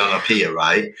that's going on up here,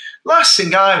 right? Last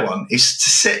thing I want is to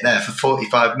sit there for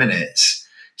 45 minutes,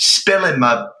 spilling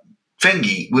my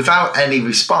thingy without any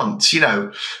response,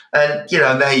 and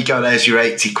there you go, there's your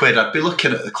 80 quid. I'd be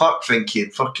looking at the clock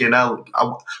thinking, fucking hell,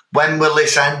 when will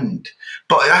this end?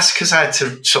 But that's because I had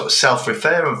to sort of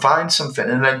self-refer and find something.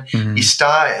 And then you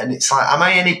start, and it's like, am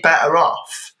I any better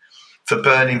off for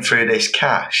burning through this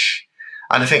cash?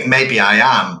 And I think maybe I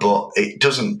am, but it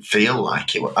doesn't feel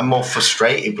like it. I'm more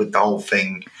frustrated with the whole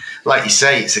thing. Like you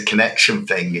say, it's a connection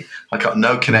thing. I got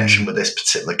no connection with this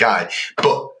particular guy.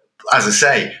 But as I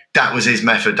say, that was his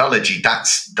methodology.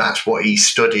 That's what he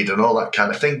studied and all that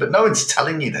kind of thing. But no one's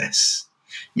telling you this,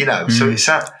 So it's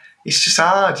just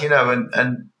hard,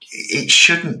 and it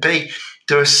shouldn't be.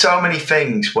 There are so many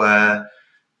things where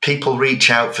people reach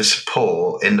out for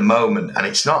support in the moment and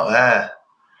it's not there.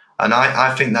 And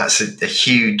I think that's a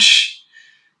huge,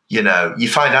 you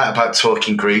find out about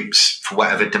talking groups for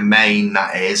whatever domain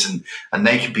that is, and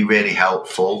they can be really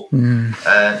helpful.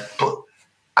 But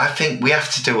I think we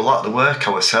have to do a lot of the work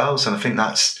ourselves. And I think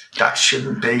that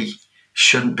shouldn't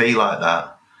be like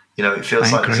that. It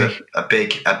feels like there's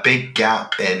a big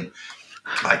gap in,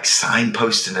 like,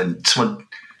 signposting and someone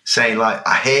saying, like,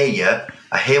 I hear you,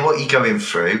 I hear what you're going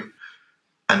through,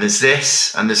 and there's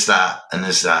this, and there's that, and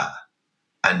there's that.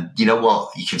 And you know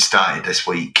what? You can start it this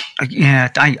week. Yeah,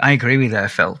 I agree with you there,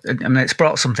 Phil. I mean, it's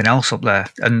brought something else up there.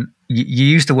 And you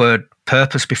used the word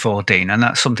purpose before, Dean, and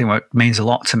that's something that means a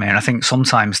lot to me. And I think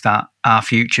sometimes that our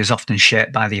future is often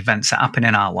shaped by the events that happen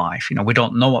in our life. We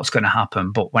don't know what's going to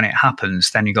happen, but when it happens,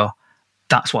 then you go,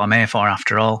 that's what I'm here for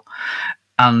after all.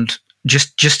 And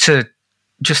just to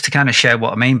kind of share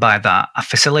what I mean by that, I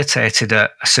facilitated a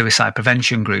suicide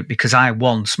prevention group because I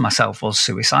once myself was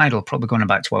suicidal, probably going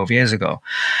about 12 years ago,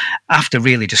 after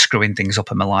really just screwing things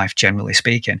up in my life, generally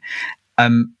speaking.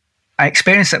 An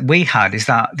experience that we had is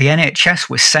that the NHS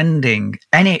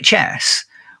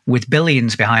with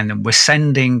billions behind them, was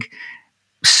sending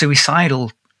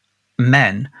suicidal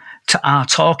men to our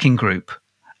talking group.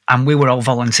 And we were all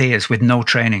volunteers with no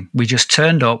training. We just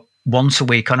turned up once a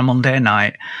week on a Monday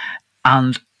night,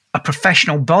 and a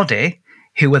professional body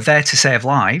who were there to save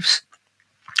lives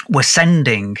were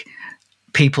sending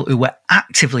people who were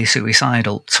actively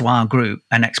suicidal to our group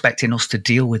and expecting us to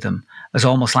deal with them as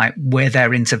almost like we're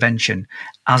their intervention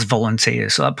as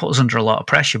volunteers. So that put us under a lot of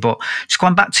pressure. But just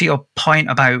going back to your point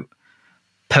about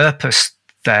purpose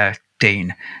there,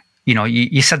 Dean,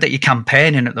 you said that you're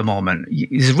campaigning at the moment.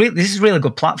 This is a really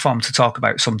good platform to talk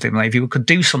about something. Like, if you could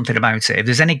do something about it, if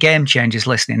there's any game changers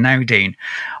listening now, Dean,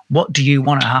 what do you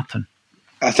want to happen?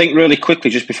 I think really quickly,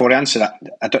 just before I answer that,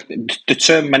 the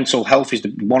term mental health is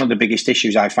one of the biggest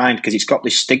issues I find, because it's got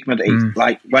this stigma that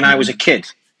like, when I was a kid,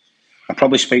 I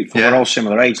probably speak for we're all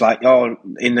similar age, like,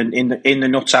 in the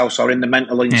nut house or in the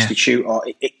mental institute, or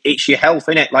it's your health,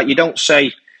 innit? Like, you don't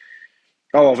say,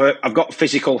 I've got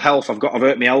physical health, I've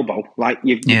hurt my elbow. Like,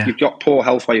 you've got poor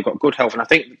health or you've got good health. And I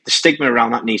think the stigma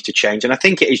around that needs to change. And I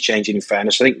think it is changing, in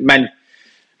fairness. I think men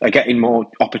are getting more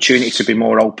opportunity to be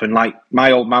more open. Like,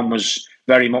 my old man was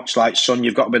very much like, son,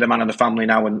 you've got to be the man of the family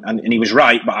now. And he was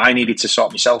right, but I needed to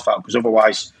sort myself out, because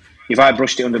otherwise, if I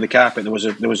brushed it under the carpet, there was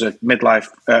a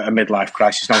midlife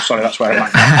crisis. No, sorry, that's where I'm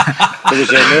at.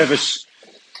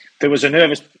 There was a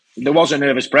nervous there was a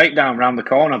nervous breakdown around the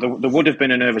corner. There would have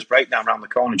been a nervous breakdown around the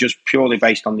corner just purely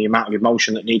based on the amount of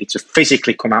emotion that needed to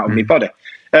physically come out of my body.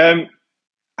 I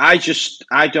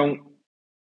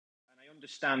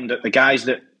understand that the guys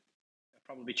that are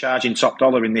probably charging top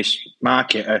dollar in this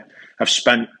market have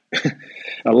spent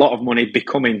a lot of money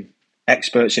becoming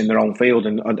experts in their own field,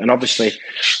 and obviously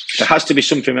there has to be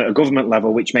something at a government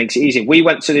level which makes it easy. We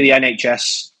went to the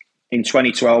NHS in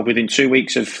 2012 within 2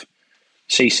 weeks of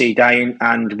CC dying,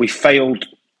 and we failed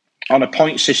on a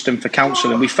point system for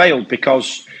counselling. We failed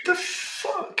because the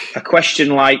fuck? A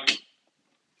question like,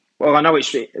 well, I know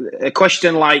it's a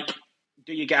question like,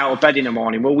 do you get out of bed in the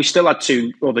morning? Well, we still had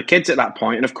 2 other kids at that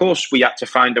point, and of course we had to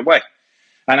find a way.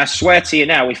 And I swear to you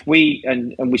now, if we,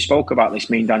 and we spoke about this,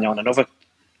 me and Daniel, on another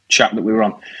chat that we were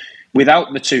on,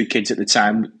 without the 2 kids at the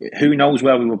time, who knows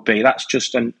where we would be. That's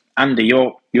just, and Andy,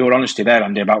 your honesty there,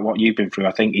 Andy, about what you've been through,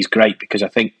 I think is great, because I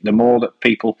think the more that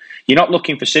people, you're not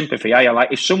looking for sympathy, are you?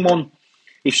 Like, if someone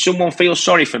feels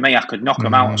sorry for me, I could knock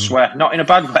them out, I swear. Not in a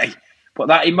bad way, but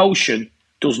that emotion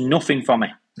does nothing for me.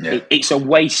 Yeah. It's a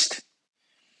waste.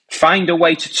 Find a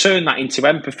way to turn that into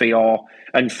empathy,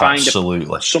 and find something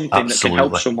that can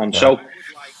help someone. Yeah. So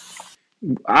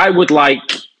I would like,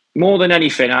 more than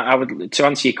anything, I would, to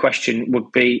answer your question,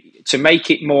 would be to make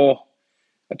it more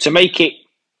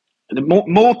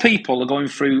people are going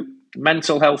through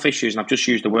mental health issues, and I've just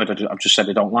used the word I've just said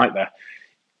I don't like there,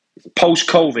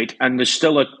 post-COVID, and there's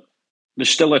still a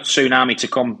tsunami to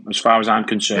come as far as I'm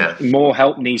concerned. Yeah. More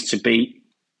help needs to be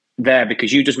there,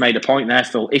 because you just made a point there,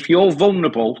 Phil. If you're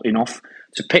vulnerable enough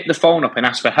to pick the phone up and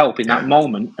ask for help in that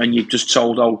moment, and you've just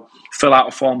told, fill out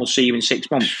a form, we'll see you in 6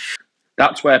 months,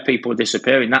 that's where people are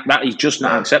disappearing. That is just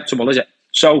not acceptable, is it?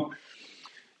 So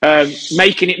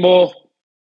making it more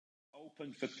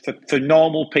open for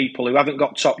normal people who haven't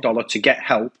got top dollar to get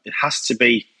help, it has to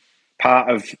be part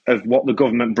of what the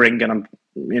government bring. And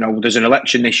there's an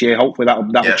election this year. Hopefully that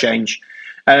will change.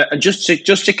 And just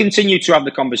to continue to have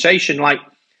the conversation, like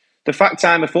the fact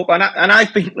I'm a football, and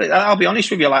I'll be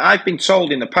honest with you, like I've been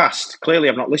told in the past, clearly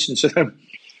I've not listened to them,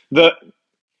 that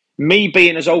me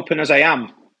being as open as I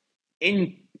am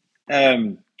in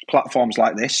platforms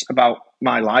like this about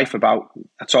my life, I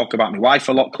talk about my wife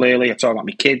a lot, clearly, I talk about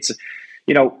my kids,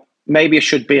 maybe I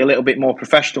should be a little bit more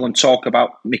professional and talk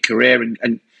about my career.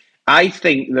 And I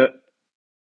think that,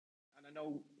 and I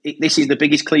know this is the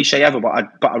biggest cliche ever, but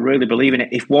I really believe in it.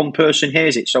 If one person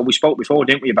hears it, so we spoke before,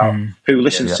 didn't we, about who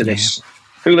listens to this,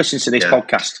 who listens to this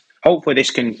podcast. Hopefully this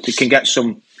can get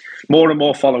some more and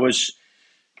more followers.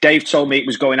 Dave told me it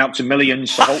was going out to millions,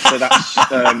 so hopefully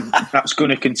that's going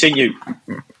to continue. But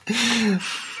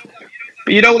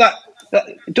that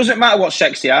it doesn't matter what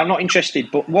sex they are, I'm not interested,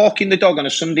 but walking the dog on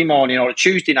a Sunday morning or a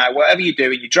Tuesday night, whatever you're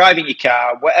doing, you're driving your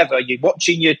car, whatever, you're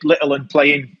watching your little and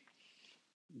playing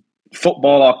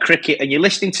football or cricket, and you're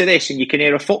listening to this, and you can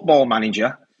hear a football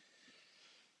manager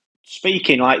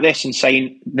speaking like this and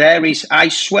saying, I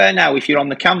swear now, if you're on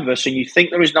the canvas and you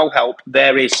think there is no help,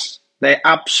 there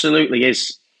absolutely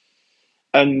is.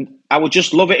 And I would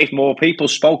just love it if more people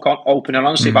spoke open and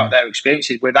honestly about their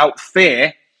experiences without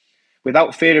fear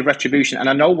of retribution. And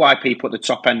I know why people at the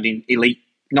top end in elite,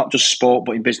 not just sport,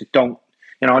 but in business, don't.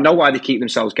 I know why they keep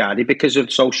themselves guarded, because of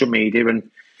social media.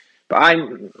 But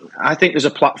I think there's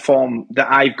a platform that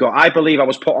I've got. I believe I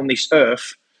was put on this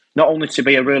earth not only to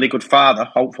be a really good father,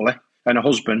 hopefully, and a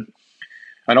husband,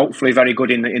 and hopefully very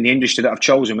good in the industry that I've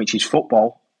chosen, which is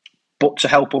football, but to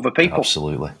help other people.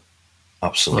 Absolutely.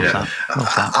 Yeah.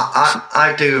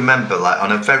 I do remember, like,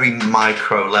 on a very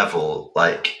micro level,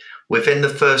 like within the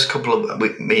first couple of,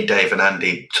 me and Dave and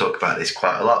Andy talk about this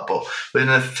quite a lot, but within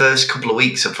the first couple of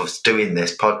weeks of us doing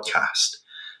this podcast,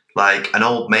 like an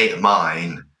old mate of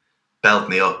mine belled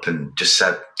me up and just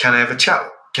said, can I have a chat?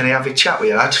 Can I have a chat with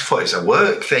you? I just thought it was a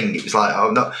work thing. It was like,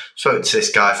 I've not spoken to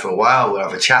this guy for a while. We'll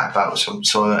have a chat about something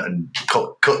and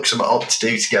cook something up to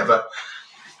do together.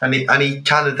 And he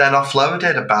kind of then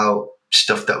offloaded about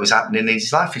stuff that was happening in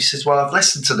his life. He says, well, I've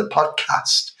listened to the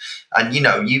podcast, and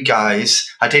you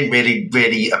guys, I didn't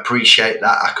really appreciate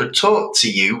that I could talk to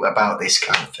you about this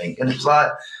kind of thing. And it's like,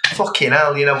 fucking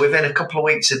hell, within a couple of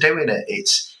weeks of doing it,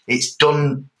 it's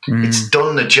done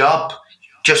the job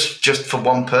just for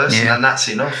one person, and that's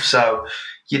enough. So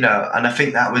and I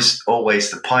think that was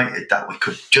always the point, that we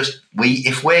could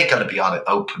if we're going to be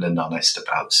open and honest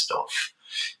about stuff,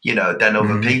 then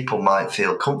other people might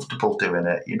feel comfortable doing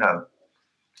it.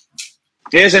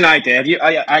 Here's an idea.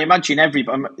 I imagine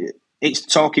its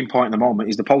talking point at the moment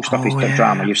is the post office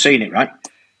drama. You've seen it, right?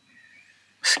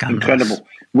 Scandalous. Incredible.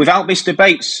 Without Mr.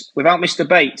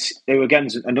 Bates, who again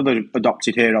is another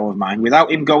adopted hero of mine,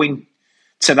 without him going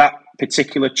to that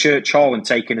particular church hall and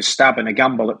taking a stab and a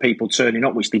gamble at people turning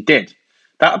up, which they did,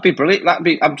 that would be brilliant.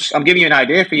 I'm giving you an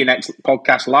idea for your next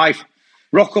podcast live.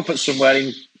 Rock up at somewhere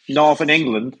in Northern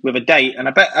England with a date, and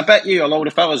I bet you a load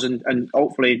of fellas and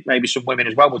hopefully maybe some women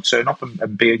as well would turn up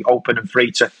and be open and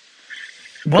free to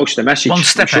push the message. One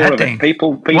step ahead, Dean.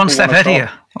 People one step ahead of you.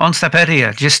 One step ahead of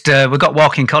you. Just we've got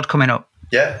Walking Cod coming up.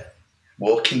 Yeah,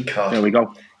 Walking Cod. There we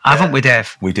go. Haven't we,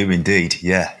 Dave? We do indeed.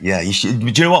 Yeah. You should, do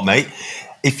you know what, mate?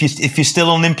 If you're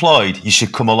still unemployed, you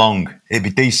should come along. It'd be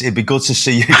decent. It'd be good to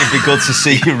see you. It'd be good to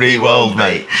see you real world,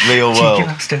 mate. Real world.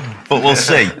 But we'll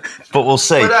see.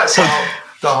 But that's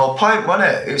the whole point,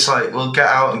 wasn't it? It's like we'll get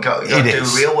out and go do a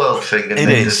real world thing, and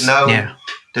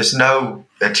there's no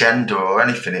agenda or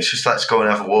anything. It's just let's go and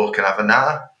have a walk and have a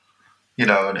natter. You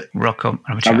know, rock up.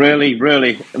 I really,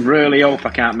 really, really hope I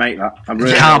can't make that. I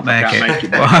really can't make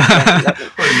it.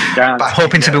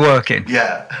 Hoping to be working.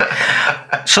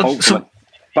 Yeah. so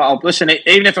but I'll listen.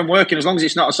 Even if I'm working, as long as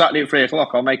it's not a Saturday at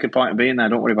 3:00, I'll make a point of being there.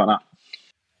 Don't worry about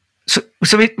that.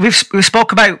 So we've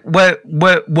spoke about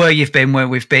where you've been, where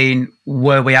we've been,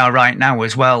 where we are right now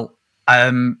as well.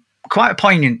 Quite a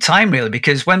poignant time, really,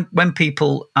 because when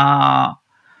people are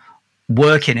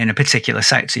working in a particular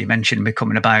sector, you mentioned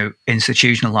becoming about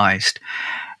institutionalised,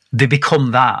 they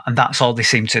become that, and that's all they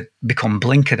seem to become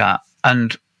blinkered at.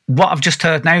 And what I've just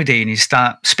heard now, Dean, is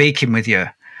start speaking with you.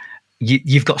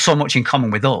 You've got so much in common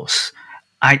with us.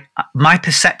 My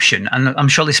perception, and I'm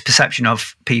sure this perception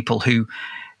of people who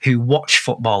watch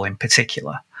football in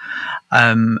particular,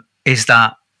 is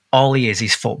that all he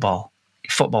is football.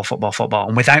 Football.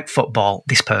 And without football,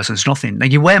 this person's nothing. Now,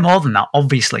 you're way more than that,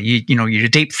 obviously. You're a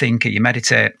deep thinker, you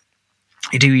meditate,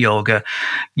 you do yoga,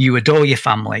 you adore your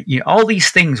family, all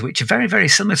these things which are very, very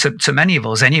similar to many of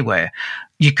us anyway.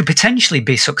 You could potentially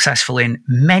be successful in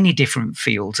many different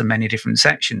fields and many different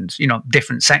sections,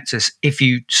 different sectors, if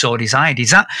you so desired.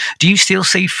 Do you still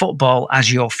see football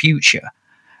as your future?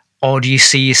 Or do you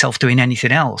see yourself doing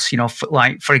anything else?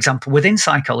 For example, within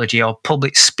psychology or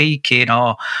public speaking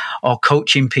or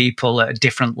coaching people at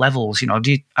different levels. Have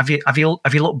you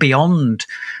looked beyond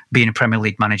being a Premier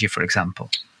League manager, for example?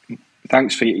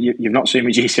 Thanks for you've not seen my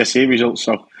GCSE results,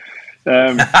 so it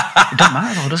don't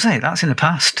matter, though, does it? That's in the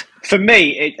past. For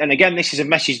me, and again, this is a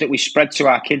message that we spread to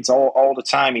our kids all the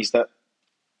time: is that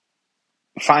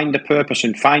find a purpose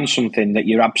and find something that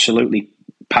you're absolutely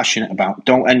passionate about.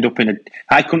 Don't end up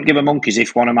I couldn't give a monkey's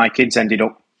if one of my kids ended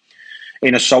up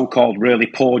in a so-called really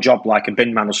poor job like a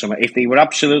bin man or something. If they were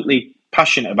absolutely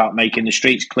passionate about making the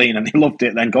streets clean and they loved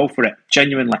it, then go for it,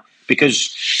 genuinely.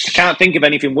 Because I can't think of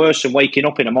anything worse than waking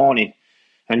up in the morning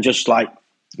and just like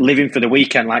living for the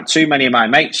weekend. Like too many of my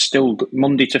mates still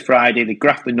Monday to Friday, they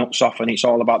graft the nuts off and it's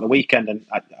all about the weekend. And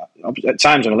at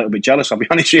times I'm a little bit jealous, I'll be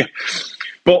honest with you.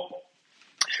 But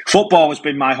football has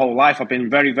been my whole life. I've been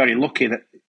very, very lucky that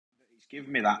he's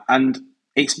given me that. And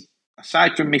it's,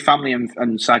 aside from my family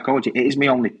and psychology, it is my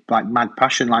only like mad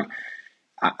passion. Like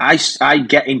I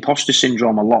get imposter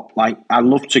syndrome a lot. Like I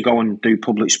love to go and do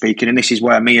public speaking, and this is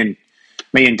where me and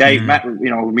Dave met. A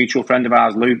mutual friend of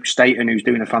ours, Luke Staten, who's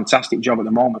doing a fantastic job at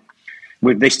the moment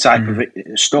with this type of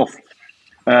stuff,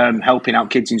 helping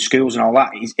out kids in schools and all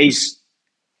that.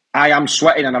 I am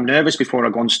sweating and I'm nervous before I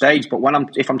go on stage, but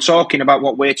if I'm talking about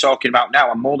what we're talking about now,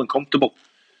 I'm more than comfortable.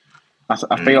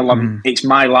 I feel it's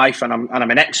my life, and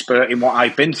I'm an expert in what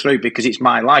I've been through because it's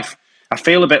my life. I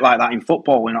feel a bit like that in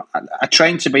football. I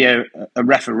trained to be a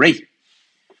referee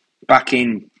back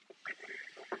in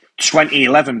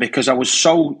 2011 because I was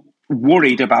so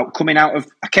worried about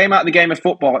I came out of the game of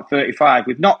football at 35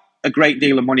 with not a great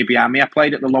deal of money behind me. I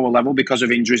played at the lower level because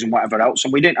of injuries and whatever else,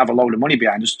 and we didn't have a load of money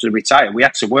behind us to retire. We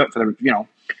had to work for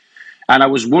and I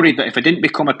was worried that if I didn't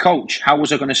become a coach, how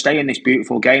was I going to stay in this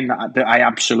beautiful game that I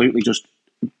absolutely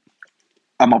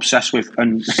I'm obsessed with?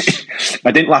 And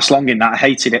I didn't last long in that. I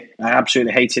hated it. I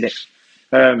absolutely hated it.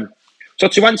 So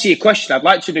to answer your question, I'd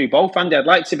like to do both, Andy. I'd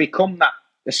like to become that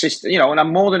assistant, and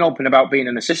I'm more than open about being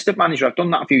an assistant manager. I've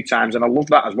done that a few times and I love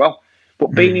that as well.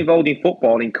 But being involved in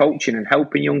football, in coaching and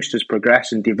helping youngsters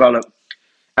progress and develop,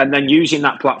 and then using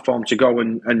that platform to go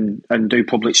and do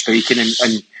public speaking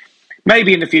and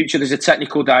maybe in the future there's a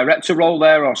technical director role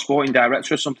there or sporting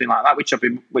director or something like that, which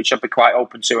I'd be quite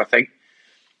open to, I think.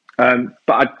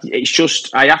 But it's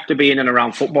just I have to be in and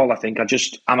around football. I think I'm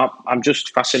just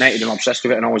fascinated and obsessed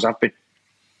with it, and always have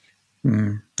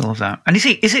been. Love that. And is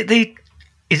it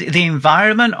the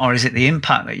environment or is it the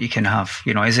impact that you can have?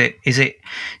 Is it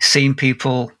seeing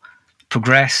people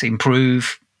progress,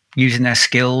 improve, using their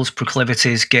skills,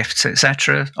 proclivities, gifts,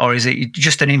 etc., or is it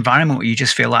just an environment where you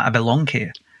just feel like I belong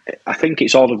here? I think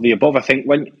it's all of the above. I think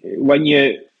when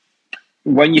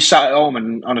when you sat at home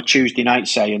and on a Tuesday night,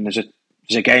 say, and there's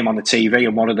a game on the TV,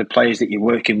 and one of the players that you're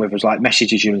working with was like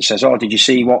messages you and says, "Oh, did you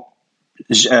see what?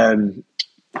 Do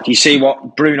you see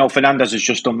what Bruno Fernandes has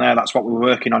just done there? That's what we're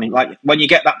working on." Like when you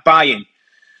get that buy-in,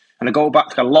 and I go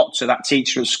back a lot to that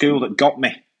teacher at school that got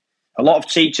me. A lot of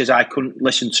teachers I couldn't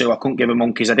listen to. I couldn't give a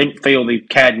monkeys. I didn't feel they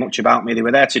cared much about me. They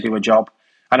were there to do a job.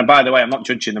 And by the way, I'm not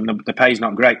judging them. The pay's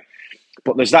not great.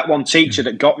 But there's that one teacher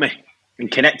that got me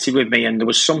and connected with me. And there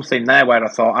was something there where I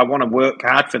thought, I want to work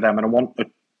hard for them and I want to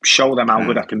show them how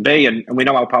good I can be. And we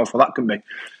know how powerful that can be.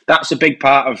 That's a big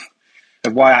part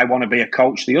of why I want to be a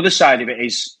coach. The other side of it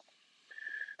is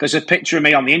there's a picture of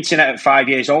me on the internet at 5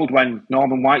 years old when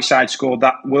Norman Whiteside scored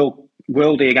that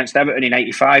worldie against Everton in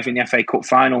 '85 in the FA Cup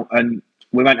final. And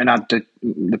we went and had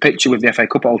the picture with the FA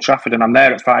Cup at Old Trafford. And I'm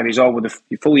there at 5 years old with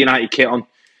a full United kit on.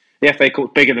 The FA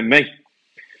Cup's bigger than me.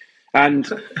 And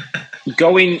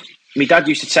my dad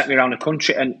used to take me around the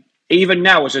country. And even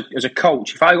now, as a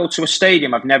coach, if I go to a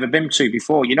stadium I've never been to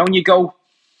before,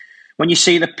 when you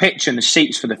see the pitch and the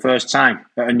seats for the first time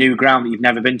at a new ground that you've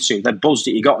never been to, the buzz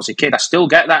that you got as a kid, I still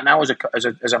get that now as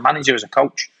a manager, as a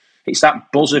coach. It's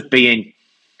that buzz of being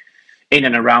in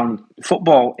and around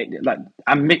football. You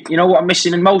know what I'm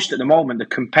missing the most at the moment? The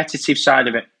competitive side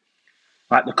of it.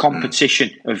 Like the competition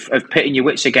of pitting your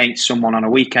wits against someone on a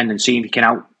weekend and seeing if you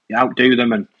can outdo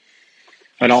them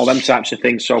and all them types of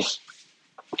things. So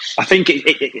I think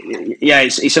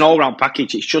it's an all round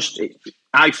package. It's just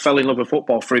I fell in love with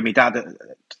football through my dad at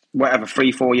whatever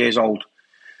 3-4 years old,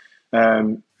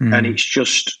 and it's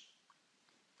just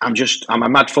I'm a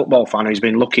mad football fan who's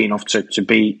been lucky enough to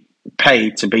be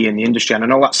paid to be in the industry. And I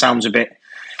know that sounds a bit.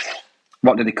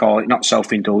 What do they call it? Not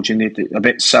self-indulgent, a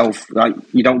bit like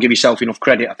you don't give yourself enough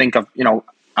credit. I think I've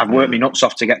worked my nuts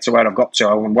off to get to where I've got to.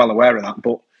 I'm well aware of that,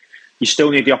 but you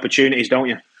still need the opportunities, don't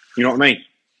you? You know what I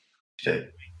mean?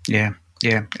 Yeah.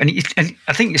 And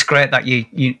I think it's great that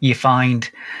you find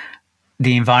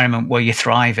the environment where you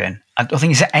thrive in. I don't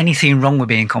think there's anything wrong with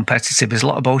being competitive. There's a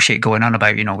lot of bullshit going on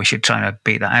about, we should try to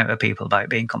beat that out of people about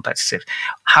being competitive.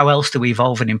 How else do we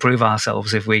evolve and improve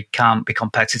ourselves if we can't be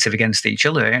competitive against each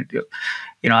other?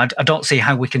 I don't see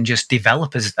how we can just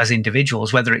develop as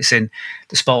individuals, whether it's in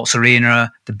the sports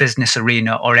arena, the business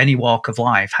arena, or any walk of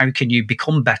life. How can you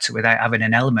become better without having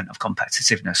an element of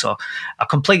competitiveness? So I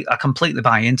completely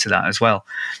buy into that as well.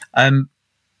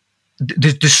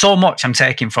 There's so much I'm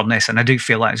taking from this, and I do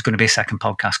feel like there's going to be a second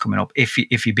podcast coming up if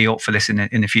you'd be up for this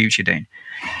in the future, Dean.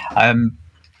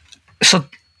 So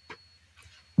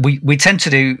we tend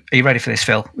to do. Are you ready for this,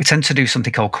 Phil? We tend to do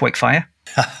something called quickfire.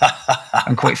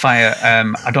 And quickfire.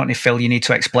 I don't know, Phil. You need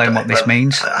to explain what this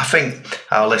means. I think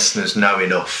our listeners know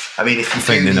enough. I mean, if you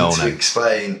do need to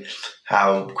explain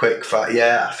how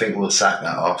quickfire, I think we'll sack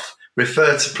that off.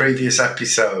 Refer to previous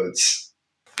episodes.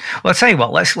 Well, I'll tell you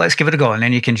what, let's give it a go, and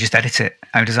then you can just edit it.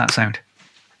 How does that sound?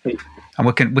 And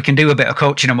we can do a bit of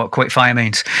coaching on what quickfire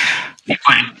means.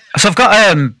 So I've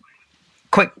got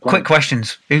quick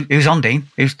questions. Who's on, Dean?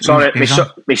 My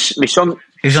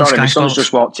son's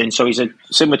just walked in, so he's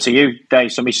similar to you,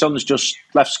 Dave. So my son's just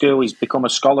left school. He's become a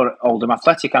scholar at Holden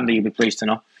Athletic, Andy, you'll be pleased to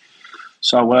know.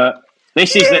 So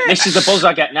this is the buzz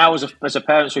I get now as a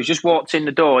parent. So he's just walked in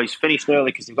the door. He's finished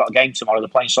early because they've got a game tomorrow. They're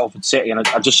playing Salford City, and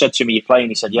I just said to him, "Are you playing?"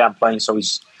 He said, "Yeah, I'm playing." So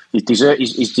he's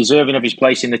deserving of his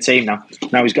place in the team now.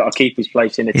 Now he's got to keep his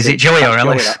place in the team. Is it Joey or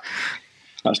Ellis?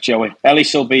 That's Joey.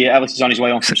 Ellis is on his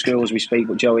way home from school as we speak.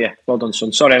 But Joey, yeah, well done,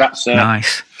 son. Sorry, that's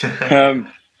nice.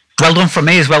 Well done from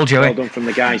me as well, Joey. Well done from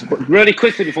the guys. But really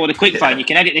quickly before the quickfire, you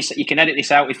can edit this. You can edit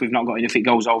this out if we've not got it. If it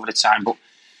goes over the time, but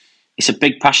it's a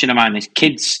big passion of mine. These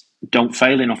kids don't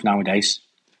fail enough nowadays.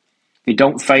 They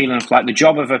don't fail enough. Like the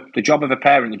job of a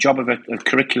parent, the job of a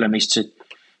curriculum is to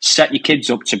set your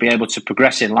kids up to be able to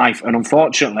progress in life. And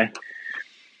unfortunately,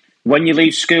 when you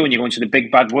leave school and you go into the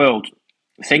big bad world,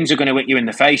 things are going to hit you in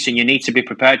the face, and you need to be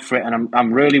prepared for it. And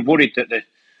I'm really worried that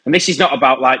and this is not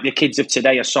about like the kids of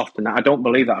today are soft and that. I don't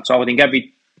believe that at all. I think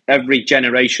every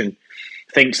generation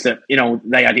thinks that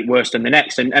they had it worse than the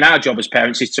next, and our job as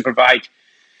parents is to provide.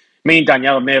 Me and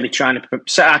Danielle are merely trying to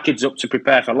set our kids up to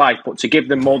prepare for life, but to give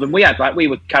them more than we had. Like we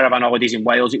were caravan holidays in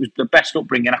Wales. It was the best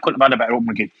upbringing. I couldn't have had a better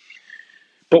upbringing.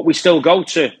 But we still go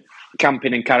to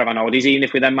camping and caravan holidays, even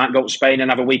if we then might go to Spain and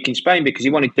have a week in Spain because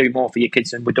you want to do more for your kids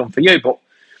than we've done for you. But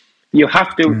you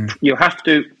have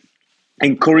to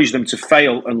encourage them to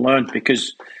fail and learn,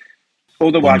 because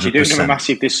otherwise 100%. You're doing them a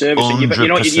massive disservice. And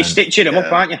you're stitching them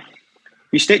up, aren't you?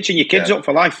 You're stitching your kids up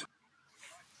for life.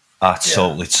 I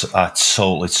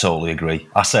totally agree.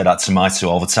 I say that to my two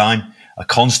all the time. I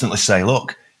constantly say,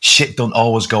 look, shit don't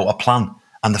always go to plan.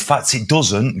 And the fact it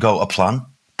doesn't go to plan,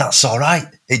 that's all right.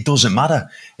 It doesn't matter.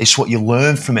 It's what you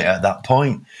learn from it at that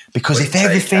point. Because if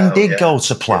everything did go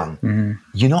to plan,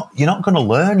 you're not going to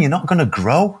learn. You're not going to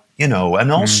grow.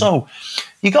 And also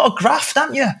you got to graft,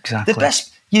 haven't you? Exactly. The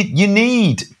best you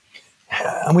need,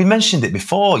 and we mentioned it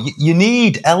before. You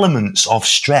need elements of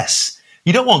stress.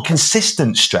 You don't want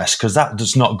consistent stress because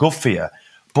that's not good for you.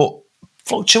 But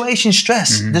fluctuation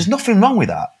stress, there's nothing wrong with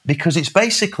that because it's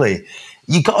basically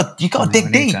you got to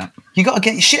dig deep. You got to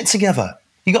get your shit together.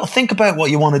 You got to think about what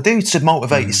you want to do to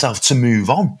motivate yourself to move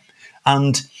on.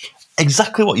 And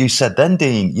exactly what you said then,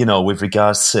 Dean, with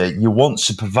regards to you want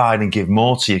to provide and give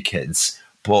more to your kids,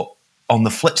 but on the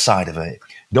flip side of it,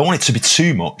 you don't want it to be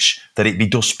too much that it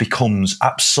just becomes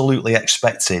absolutely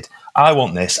expected. I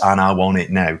want this and I want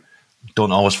it now.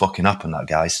 Don't always fucking happen, that,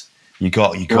 guys. You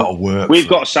got to work. We've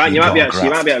got a sign. You might be able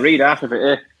to read half of it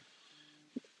here.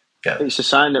 Yeah. It's a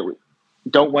sign that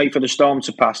don't wait for the storm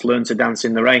to pass, learn to dance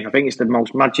in the rain. I think it's the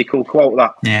most magical quote,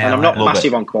 that. Yeah, and I'm not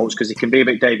massive on quotes because it can be a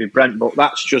bit David Brent, but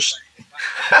that's just...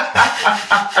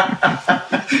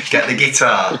 Get the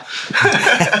guitar.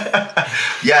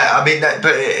 Yeah, I mean,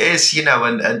 but it is,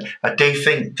 and I do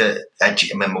think that,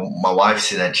 my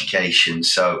wife's in education,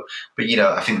 so, but,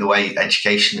 I think the way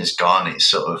education has gone, it's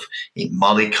sort of, it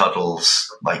mollycoddles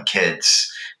like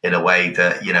kids in a way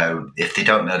that, if they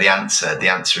don't know the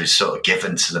answer is sort of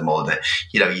given to them, or that,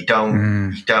 you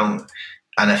don't,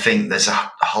 and I think there's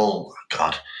a whole,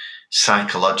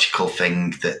 psychological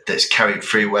thing that's carried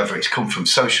through, whether it's come from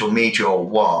social media or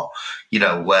what,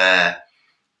 where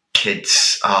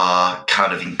kids are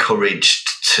kind of encouraged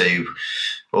to,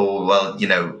 I've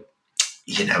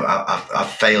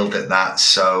failed at that,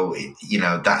 so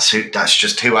that's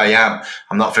just who I am.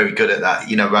 I'm not very good at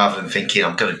that, rather than thinking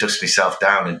I'm going to dust myself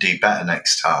down and do better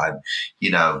next time,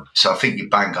 So I think you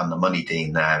bang on the money,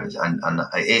 Dean, there, and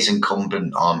it is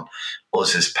incumbent on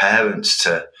us as parents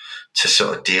to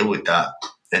sort of deal with that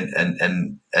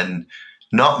and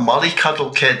not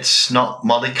mollycoddle kids, not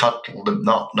mollycoddle them,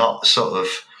 not sort of,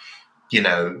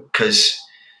 because.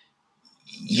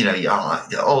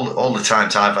 All the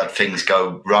times I've had things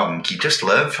go wrong, you just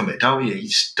learn from it, don't you? You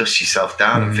just dust yourself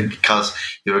down and think because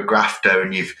you're a grafter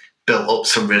and you've built up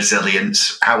some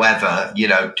resilience. However, you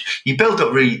build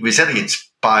up resilience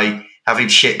by having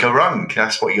shit go wrong.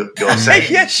 That's what you're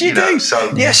saying. Yes, you do.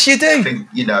 So yes, you do. I think,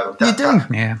 you do.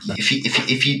 Yeah.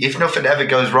 If nothing ever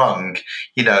goes wrong,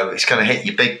 it's going to hit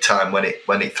you big time when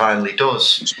it finally does.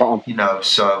 Spot on.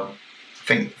 So.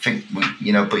 Think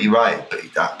but you're right. But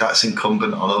that's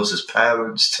incumbent on us as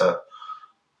parents to.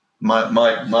 My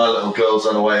little girl's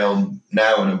on the way home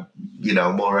now, and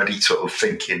I'm already sort of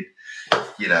thinking,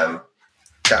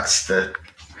 that's the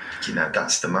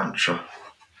mantra.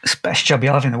 It's the best job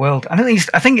you'll have in the world. I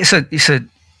think it's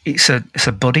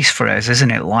a Buddhist phrase,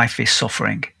 isn't it? Life is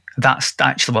suffering. That's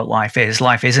actually what life is.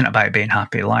 Life isn't about being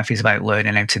happy. Life is about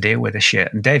learning how to deal with the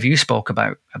shit. And Dave, you spoke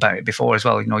about it before as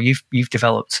well. You've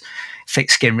developed thick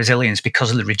skin resilience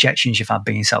because of the rejections you've had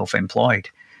being self-employed.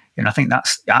 I think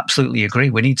that's absolutely agree.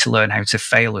 We need to learn how to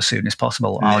fail as soon as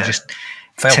possible. Yeah. I'll just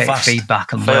take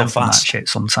feedback and learn from that shit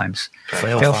sometimes.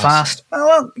 Fail fast.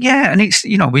 Well, yeah, and it's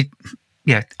I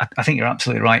think you're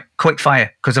absolutely right. Quick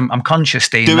fire, because I'm conscious,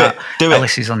 Dean, that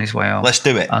Ellis is on his way out. Let's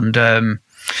do it. And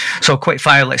so quick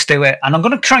fire, let's do it. And I'm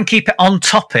going to try and keep it on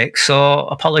topic, so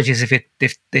apologies if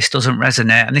this doesn't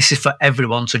resonate. And this is for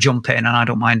everyone, so jump in, and I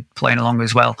don't mind playing along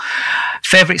as well.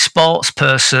 Favourite sports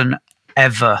person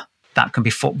ever? That can be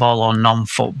football or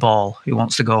non-football. Who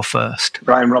wants to go first?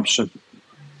 Brian Robson.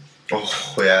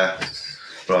 Oh, yeah.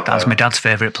 That's my dad's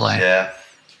favourite player.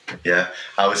 Yeah.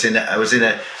 I was in a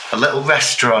little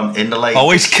restaurant in the lake.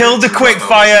 Oh, he's killed the quick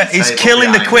fire. He's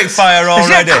killing the quick fire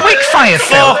already. Is it quick fire,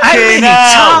 Phil? How many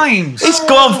times?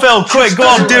 Go on, Phil. Quick, go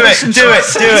on. Do it.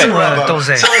 Does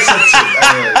it?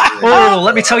 Oh,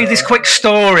 let me tell you this quick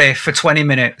story for 20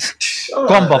 minutes. Go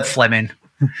on, Bob Fleming.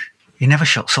 He never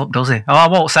shuts up, does he? Oh, I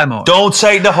won't say much. Don't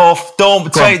take the huff.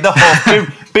 Don't take the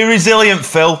huff. Be resilient,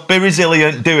 Phil. Be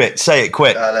resilient. Do it. Say it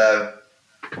quick. I know.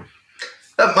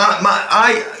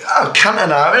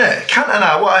 Cantona, innit?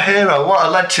 Cantona, what a hero, what a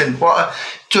legend,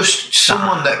 just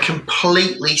someone that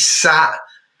completely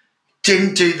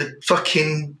didn't do the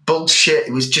fucking bullshit.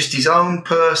 It was just his own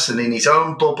person in his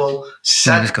own bubble,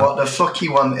 said what the fuck he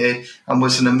wanted, and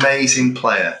was an amazing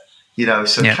player.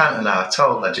 Cantona,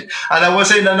 total legend. And I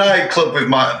was in a nightclub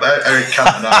with Eric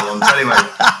Cantona once. Anyway,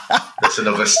 that's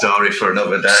another story for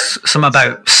another day. Some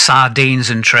about sardines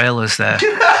and trailers there.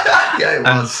 Yeah, it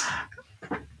was.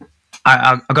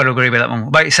 I've got to agree with that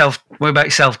one. What about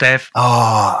yourself, Dave?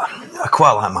 Oh, I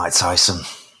quite like Mike Tyson.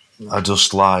 I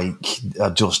just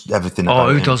everything about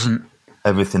him. Who doesn't?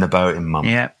 Everything about him, man.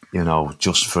 Yeah. you know,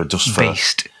 just for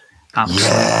beast. Absolute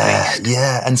beast.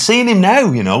 Yeah. And seeing him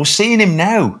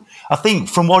now, I think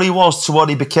from what he was to what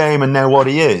he became and now what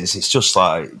he is, it's just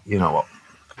like, you know what?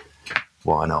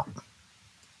 Why not?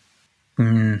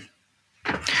 I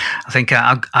think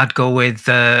I'd go with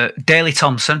Daley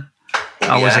Thompson.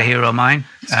 Always a hero of mine.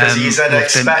 Because he's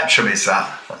ZX Spectrum, is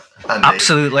that? Andy?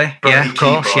 Absolutely. Brilliant Yeah, of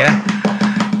course, keyboard. yeah.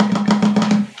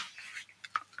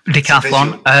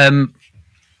 Decathlon.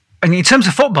 And in terms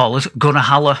of footballers, Gunnar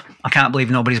Haller. I can't believe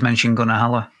nobody's mentioned Gunnar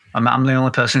Haller. I'm the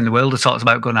only person in the world who talks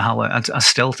about Gunnar Haller. I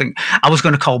still think I was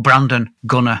going to call Brandon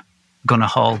Gunnar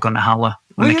Hall, Gunnar Haller.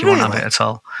 Nicky won't have it at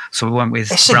all. So we went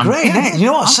with It's Brandon. a great name. You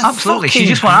know what? Absolutely. She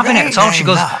just won't having it at all. She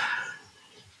goes,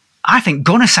 I think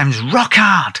Gunnar sounds rock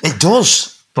hard. It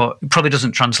does. But it probably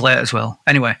doesn't translate as well.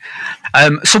 Anyway,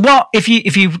 so what if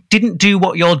you didn't do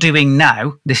what you're doing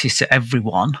now? This is to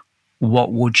everyone.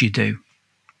 What would you do?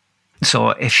 So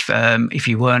if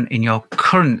you weren't in your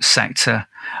current sector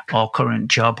or current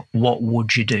job, what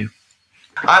would you do?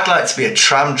 I'd like to be a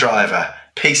tram driver.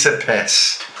 Piece of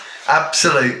piss.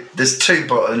 Absolute. There's 2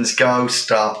 buttons. Go,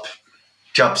 stop.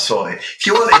 Job sorted. If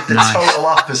you wanted the total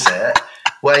opposite,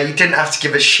 where you didn't have to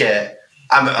give a shit.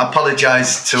 I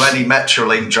apologise to any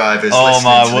Metrolink drivers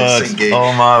listening to this singing.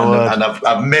 Oh my word! And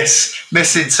I've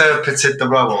misinterpreted the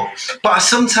role. But I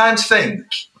sometimes think,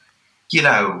 you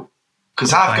know,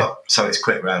 because I've got. So it's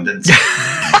quick round, isn't it?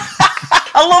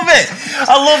 I love it.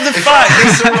 I love the fact.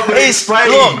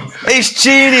 It's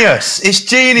genius. It's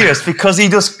genius because he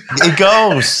goes.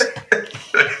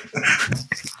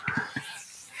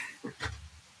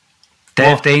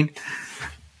 Dave Dean.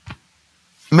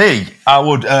 Me, I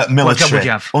would military. What job would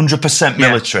you have? 100%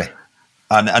 military.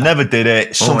 And I never did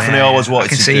it. Something I always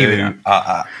wanted to do.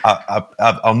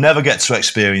 I'll never get to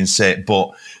experience it,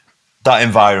 but that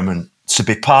environment, to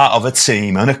be part of a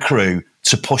team and a crew,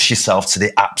 to push yourself to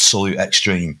the absolute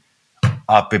extreme,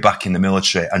 I'd be back in the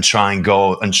military and try and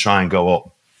go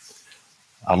up.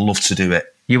 I'd love to do it.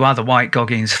 You are the white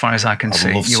Goggins, as far as I can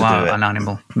see. You are an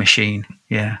animal machine.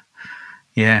 Yeah.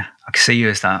 Yeah, I can see you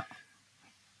as that.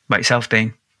 About yourself,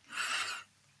 Dean.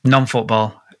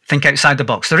 Non-football. Think outside the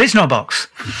box. There is no box.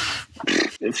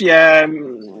 You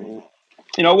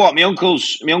know what? My uncle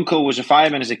was a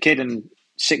fireman as a kid, and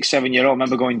 6-7 year old. I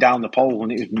remember going down the pole,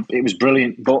 and it was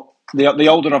brilliant. But the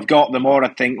older I've got, the more I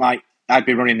think like I'd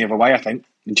be running the other way. I think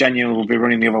genuinely would be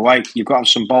running the other way. You've got to have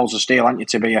some balls of steel, haven't you,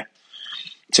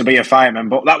 to be a fireman.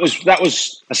 But that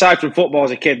was aside from football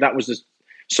as a kid, that was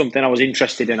something I was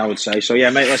interested in, I would say. So yeah,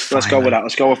 mate, let's go with that.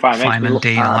 Let's go with fireman. Fireman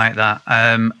Dean, I like that.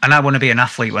 And I want to be an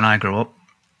athlete when I grow up.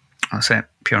 That's it,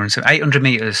 pure and simple. 800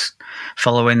 metres,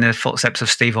 following the footsteps of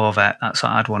Steve Ovett. That's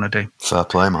what I'd want to do. Fair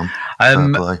play, man.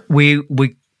 Fair play.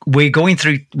 We're going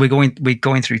through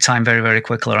time very, very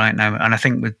quickly right now, and I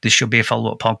think this should be a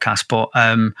follow-up podcast. But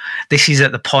this is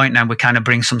at the point now we kind of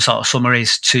bring some sort of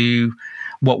summaries to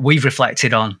what we've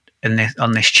reflected on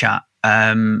this chat.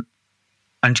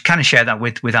 And kind of share that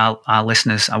with our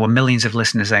listeners, our millions of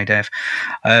listeners, Dave?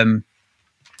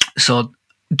 So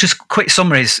just quick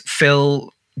summaries,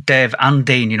 Phil, Dave and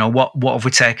Dean, you know, what have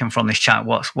we taken from this chat?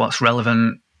 What's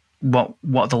relevant? What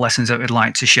are the lessons that we'd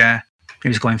like to share?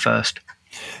 Who's going first?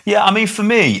 Yeah, I mean, for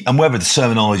me, and whether the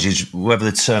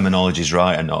terminology is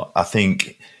right or not, I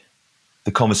think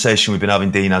the conversation we've been having,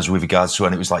 Dean, as with regards to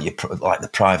when it was like the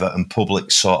private and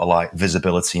public sort of like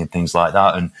visibility and things like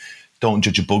that, and don't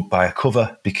judge a book by a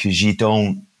cover, because you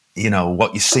don't, you know,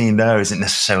 what you're seeing there isn't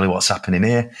necessarily what's happening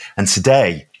here. And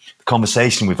today, the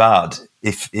conversation we've had,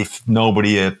 if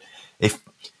nobody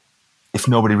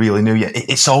really knew you,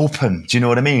 it's open. Do you know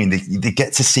what I mean? They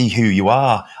get to see who you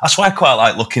are. That's why I quite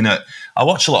like I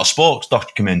watch a lot of sports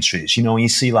documentaries, you know, when you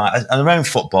see like around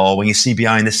football, when you see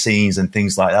behind the scenes and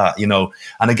things like that, you know,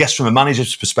 and I guess from a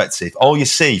manager's perspective, all you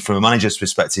see from a manager's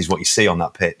perspective is what you see on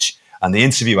that pitch and the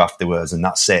interview afterwards, and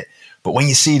that's it. But when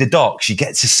you see the docs, you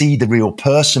get to see the real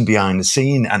person behind the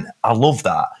scene. And I love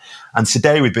that. And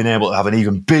today we've been able to have an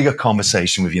even bigger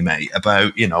conversation with you, mate,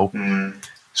 about, you know,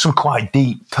 some quite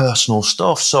deep personal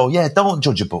stuff. So, yeah, don't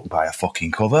judge a book by a fucking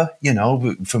cover, you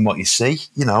know, from what you see.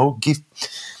 You know,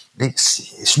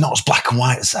 it's not as black and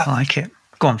white as that. I like it.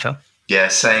 Go on, Phil. Yeah,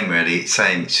 same, really.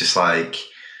 Same. It's just like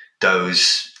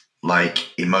those, like,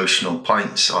 emotional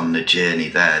points on the journey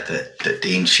there that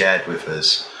Dean shared with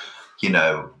us. You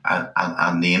know,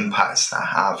 and the impacts that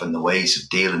have and the ways of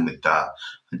dealing with that.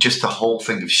 And just the whole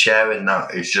thing of sharing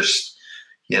that is just,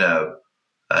 you know,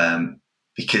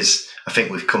 because I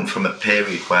think we've come from a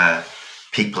period where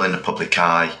people in the public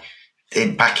eye,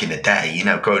 back in the day, you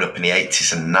know, growing up in the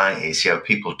 80s and 90s, you know,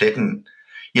 people didn't,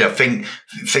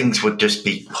 things would just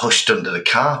be pushed under the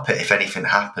carpet. If anything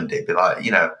happened, it'd be like,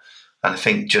 and I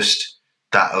think just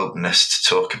that openness to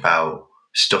talk about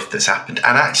stuff that's happened,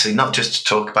 and actually not just to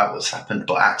talk about what's happened,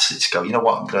 but actually to go, you know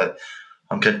what,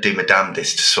 I'm going to do my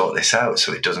damnedest to sort this out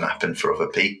so it doesn't happen for other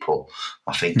people.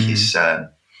 I think is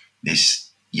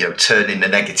turning the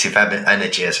negative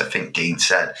energy, as I think Dean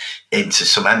said, into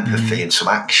some empathy and some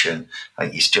action. I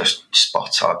think he's just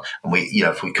spot on. And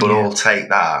if we could all take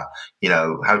that,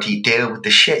 how do you deal with the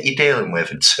shit you're dealing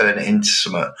with and turn it into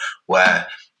something where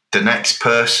the next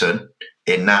person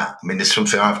in that, I mean, there's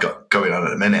something I've got going on at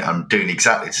the minute. I'm doing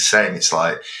exactly the same. It's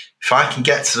like, if I can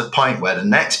get to the point where the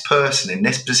next person in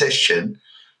this position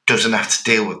doesn't have to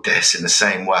deal with this in the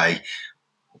same way,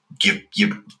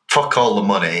 you fuck all the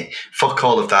money, fuck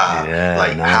all of that.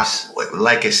 Yeah, nice.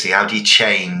 Legacy. How do you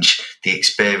change the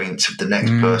experience of the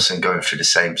next person going through the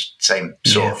same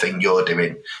sort of thing you're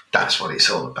doing? That's what it's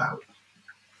all about.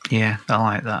 Yeah, I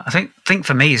like that. I think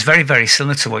for me, it's very, very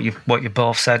similar to what you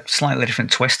both said. Slightly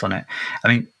different twist on it. I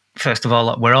mean, first of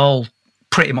all, we're all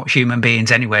pretty much human beings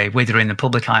anyway, whether in the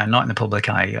public eye or not in the public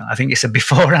eye. I think it's a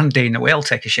beforehand, Dean, that we all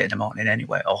take a shit in the morning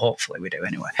anyway, or hopefully we do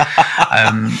anyway.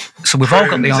 So we've all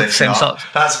got the same sort of...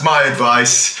 That's my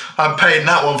advice. I'm paying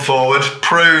that one forward.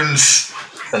 Prunes.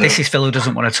 This is Phil who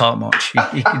doesn't want to talk much.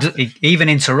 He even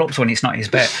interrupts when it's not his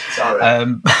bit.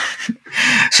 Sorry.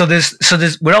 So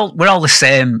we're all the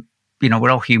same. We're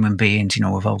all human beings.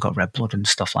 We've all got red blood and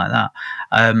stuff like that.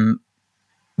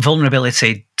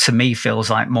 Vulnerability to me feels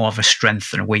like more of a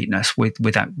strength than a weakness,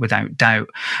 without doubt.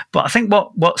 But I think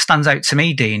what stands out to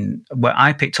me, Dean, what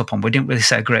I picked up on, we didn't really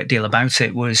say a great deal about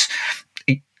it, was,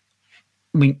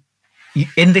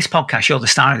 in this podcast, you're the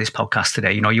star of this podcast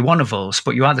today. You're one of us,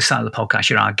 but you are the star of the podcast.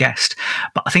 You're our guest.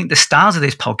 But I think the stars of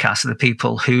this podcast are the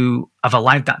people who have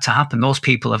allowed that to happen. Those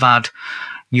people have had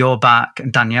your back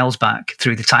and Danielle's back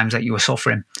through the times that you were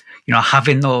suffering.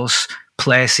 Having those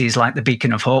places like the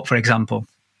Beacon of Hope, for example.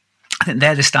 I think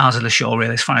they're the stars of the show,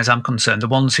 really, as far as I'm concerned. The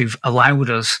ones who've allowed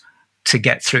us to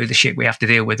get through the shit we have to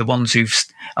deal with. The ones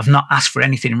have not asked for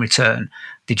anything in return.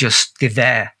 They're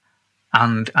there.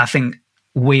 And I think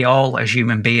we all, as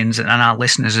human beings, and our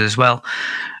listeners as well,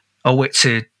 owe it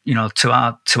to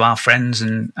our friends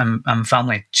and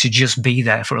family to just be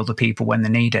there for other people when they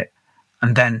need it.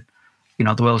 And then,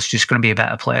 the world's just going to be a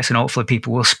better place, and hopefully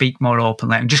people will speak more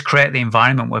openly and just create the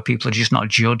environment where people are just not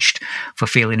judged for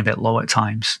feeling a bit low at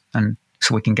times, and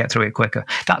so we can get through it quicker.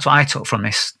 That's what I took from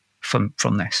this. From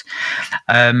this,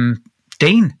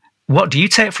 Dean, what do you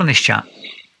take from this chat?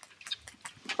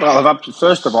 Well,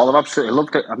 first of all, I've absolutely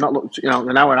loved it. I've not looked, an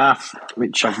hour and a half,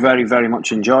 which I've very, very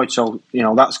much enjoyed. So,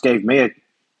 that's gave me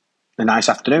a nice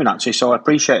afternoon, actually. So I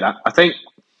appreciate that. I think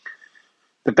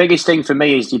the biggest thing for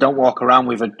me is you don't walk around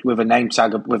with a name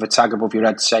tag, with a tag above your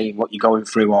head saying what you're going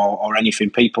through or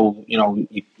anything. People,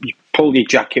 you pull your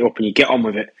jacket up and you get on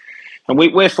with it. And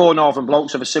we're four Northern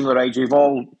blokes of a similar age. We've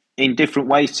all, in different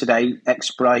ways today,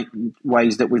 expressed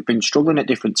ways that we've been struggling at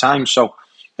different times. So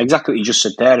exactly what you just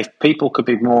said there. If people could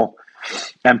be more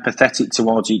empathetic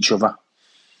towards each other,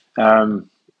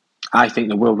 I think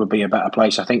the world would be a better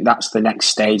place. I think that's the next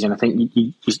stage, and I think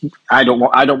I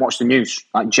don't watch the news.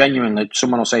 Like, genuinely,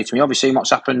 someone will say to me, "Have you seen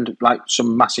what's happened? Like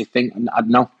some massive thing?" And I'd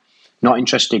no, not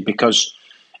interested, because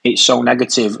it's so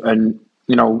negative. And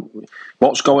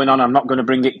what's going on. I'm not going to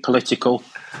bring it political,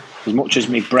 as much as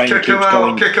my brain keeps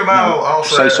going. Kick them out. I'll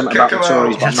say something about the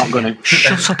Tories, but I'm not going to.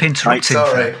 Shut up, interrupting.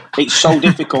 Sorry. It's so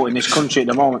difficult in this country at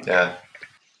the moment. Yeah.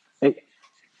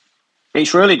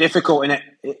 It's really difficult, in it.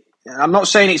 I'm not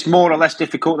saying it's more or less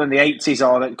difficult than the 80s,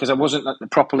 or because I wasn't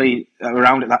properly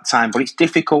around at that time, but it's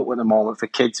difficult at the moment for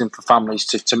kids and for families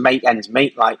to make ends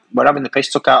meet. Like, we're having the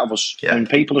piss took out of us, and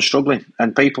people are struggling,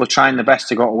 and people are trying their best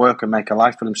to go to work and make a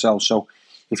life for themselves. So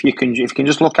if you can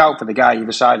just look out for the guy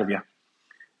either side of you,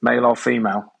 male or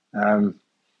female, and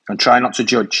try not to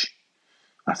judge,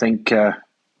 I think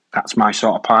that's my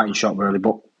sort of parting shot, really.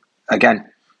 But again,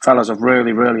 fellas, I've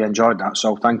really, really enjoyed that.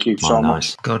 So thank you so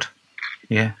much. Good.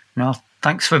 Yeah. No,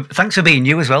 thanks for being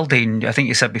you as well, Dean. I think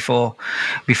you said before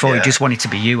you just wanted to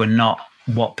be you and not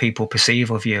what people perceive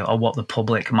of you or what the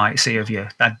public might see of you.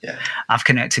 I've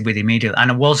connected with you immediately, and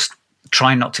I was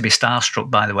trying not to be starstruck,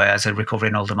 by the way, as a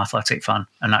recovering Oldham Athletic fan,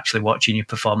 and actually watching you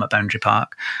perform at Boundary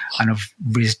Park, and I've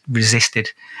resisted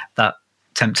that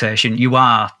temptation. You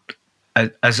are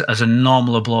as a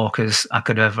normal a bloke as I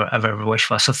could ever wish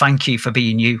for. So thank you for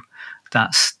being you.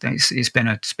 It's been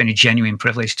a genuine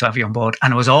privilege to have you on board,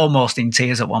 and I was almost in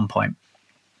tears at one point.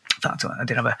 In fact, I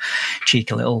did have a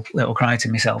cheeky little cry to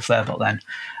myself there, but then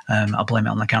I'll blame it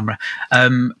on the camera.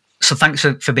 So thanks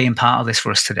for being part of this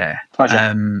for us today.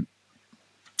 Pleasure.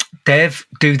 Dave,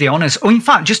 do the honours. Oh, in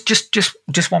fact,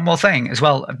 just one more thing as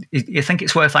well. You think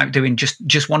it's worth out doing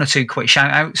just one or two quick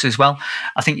shout outs as well?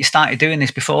 I think you started doing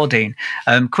this before, Dean.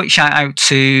 Quick shout out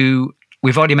to,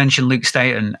 we've already mentioned Luke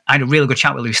Staten. I had a really good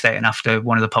chat with Luke Staten after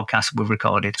one of the podcasts we've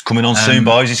recorded. It's coming on soon,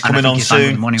 boys. It's coming on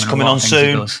soon. It's coming on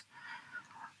soon.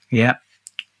 Yeah.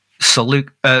 So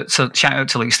so shout out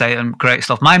to Luke Staten, great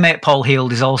stuff. My mate Paul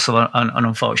Heald is also an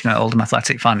unfortunate Oldham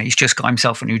Athletic fan. He's just got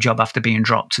himself a new job after being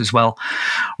dropped as well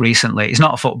recently. He's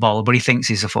not a footballer, but he thinks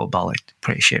he's a footballer.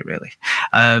 Pretty shit, really.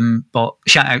 But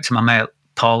shout out to my mate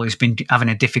Paul, who's been having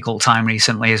a difficult time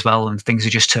recently as well, and things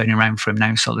are just turning around for him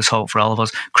now. So there's hope for all of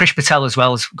us. Krish Patel as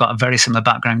well has got a very similar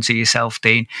background to yourself,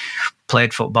 Dean.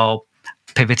 Played football,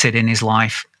 pivoted in his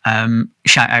life.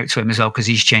 Shout out to him as well, because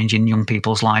he's changing young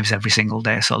people's lives every single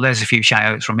day. So there's a few shout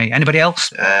outs from me. Anybody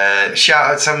else?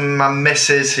 Shout out to my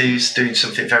missus, who's doing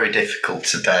something very difficult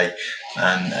today,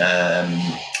 and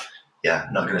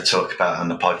not going to talk about it on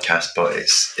the podcast, but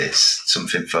it's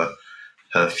something for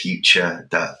her future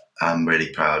that I'm really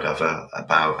proud of her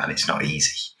about, and it's not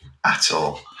easy at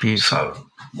all. Beautiful. So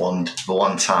the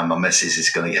one time my missus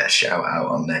is going to get a shout out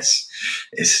on this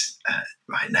is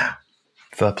right now.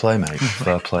 Fair play, mate.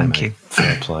 Fair play, Thank mate. you.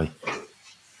 Fair play.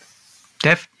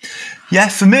 Dev? Yeah,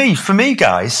 for me,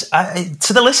 guys,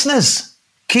 to the listeners,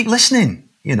 keep listening.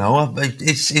 You know,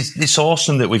 it's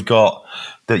awesome that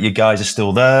that you guys are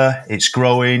still there. It's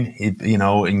growing, you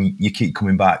know, and you keep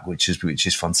coming back, which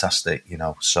is fantastic. You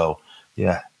know, so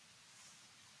yeah.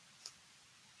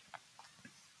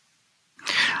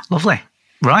 Lovely.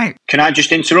 Right. Can I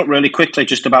just interrupt really quickly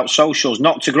just about socials?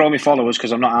 Not to grow my followers,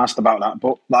 because I'm not asked about that,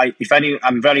 but like,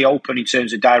 I'm very open in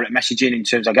terms of direct messaging. In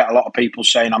terms, I get a lot of people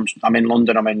saying I'm in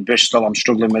London, I'm in Bristol, I'm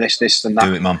struggling with this, and that.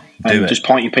 Do it, man. And just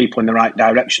pointing people in the right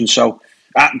direction. So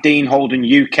at Dean Holden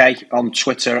UK on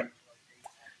Twitter,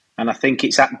 and I think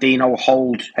it's at Dean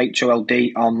O'Hold HOLD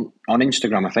on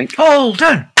Instagram. I think.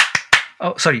 Holden.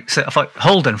 Oh, sorry. I thought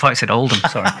Holden. I thought I said Oldham.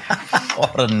 Sorry.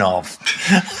 What a knob.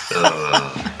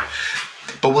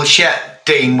 But we'll share,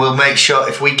 Dean, we'll make sure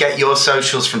if we get your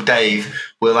socials from Dave,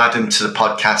 we'll add them to the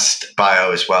podcast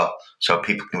bio as well, so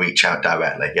people can reach out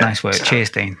directly. Yeah? Nice work. So, cheers,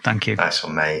 Dean. Thank you. Nice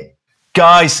one, mate.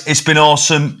 Guys, it's been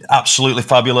awesome. Absolutely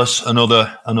fabulous.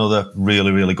 Another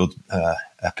really, really good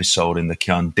episode in the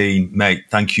can. Dean, mate,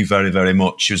 thank you very, very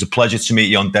much. It was a pleasure to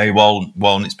meet you on day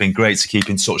one. It's been great to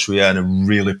keep in touch with you, and I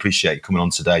really appreciate you coming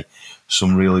on today.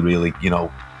 Some really, really,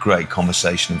 great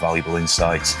conversation and valuable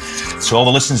insights. So all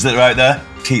the listeners that are out there,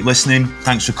 keep listening.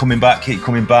 Thanks for coming back. Keep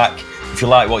coming back. If you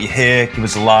like what you hear, give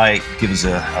us a like, give us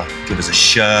a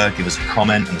share, give us a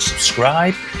comment and a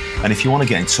subscribe. And if you want to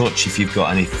get in touch, if you've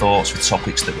got any thoughts with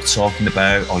topics that we're talking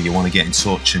about, or you want to get in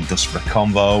touch and just for a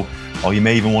convo, or you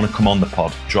may even want to come on the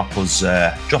pod, drop us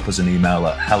an email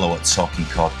at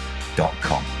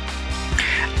hello@talkingcod.com.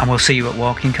 And we'll see you at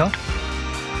Walking Cod.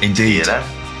 Indeed,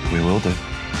 we will do.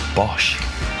 Bosh.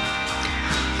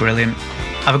 Brilliant.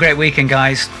 Have a great weekend,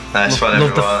 guys. Nice one,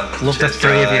 everyone. Love the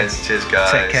three of you. Cheers,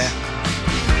 guys. Take care.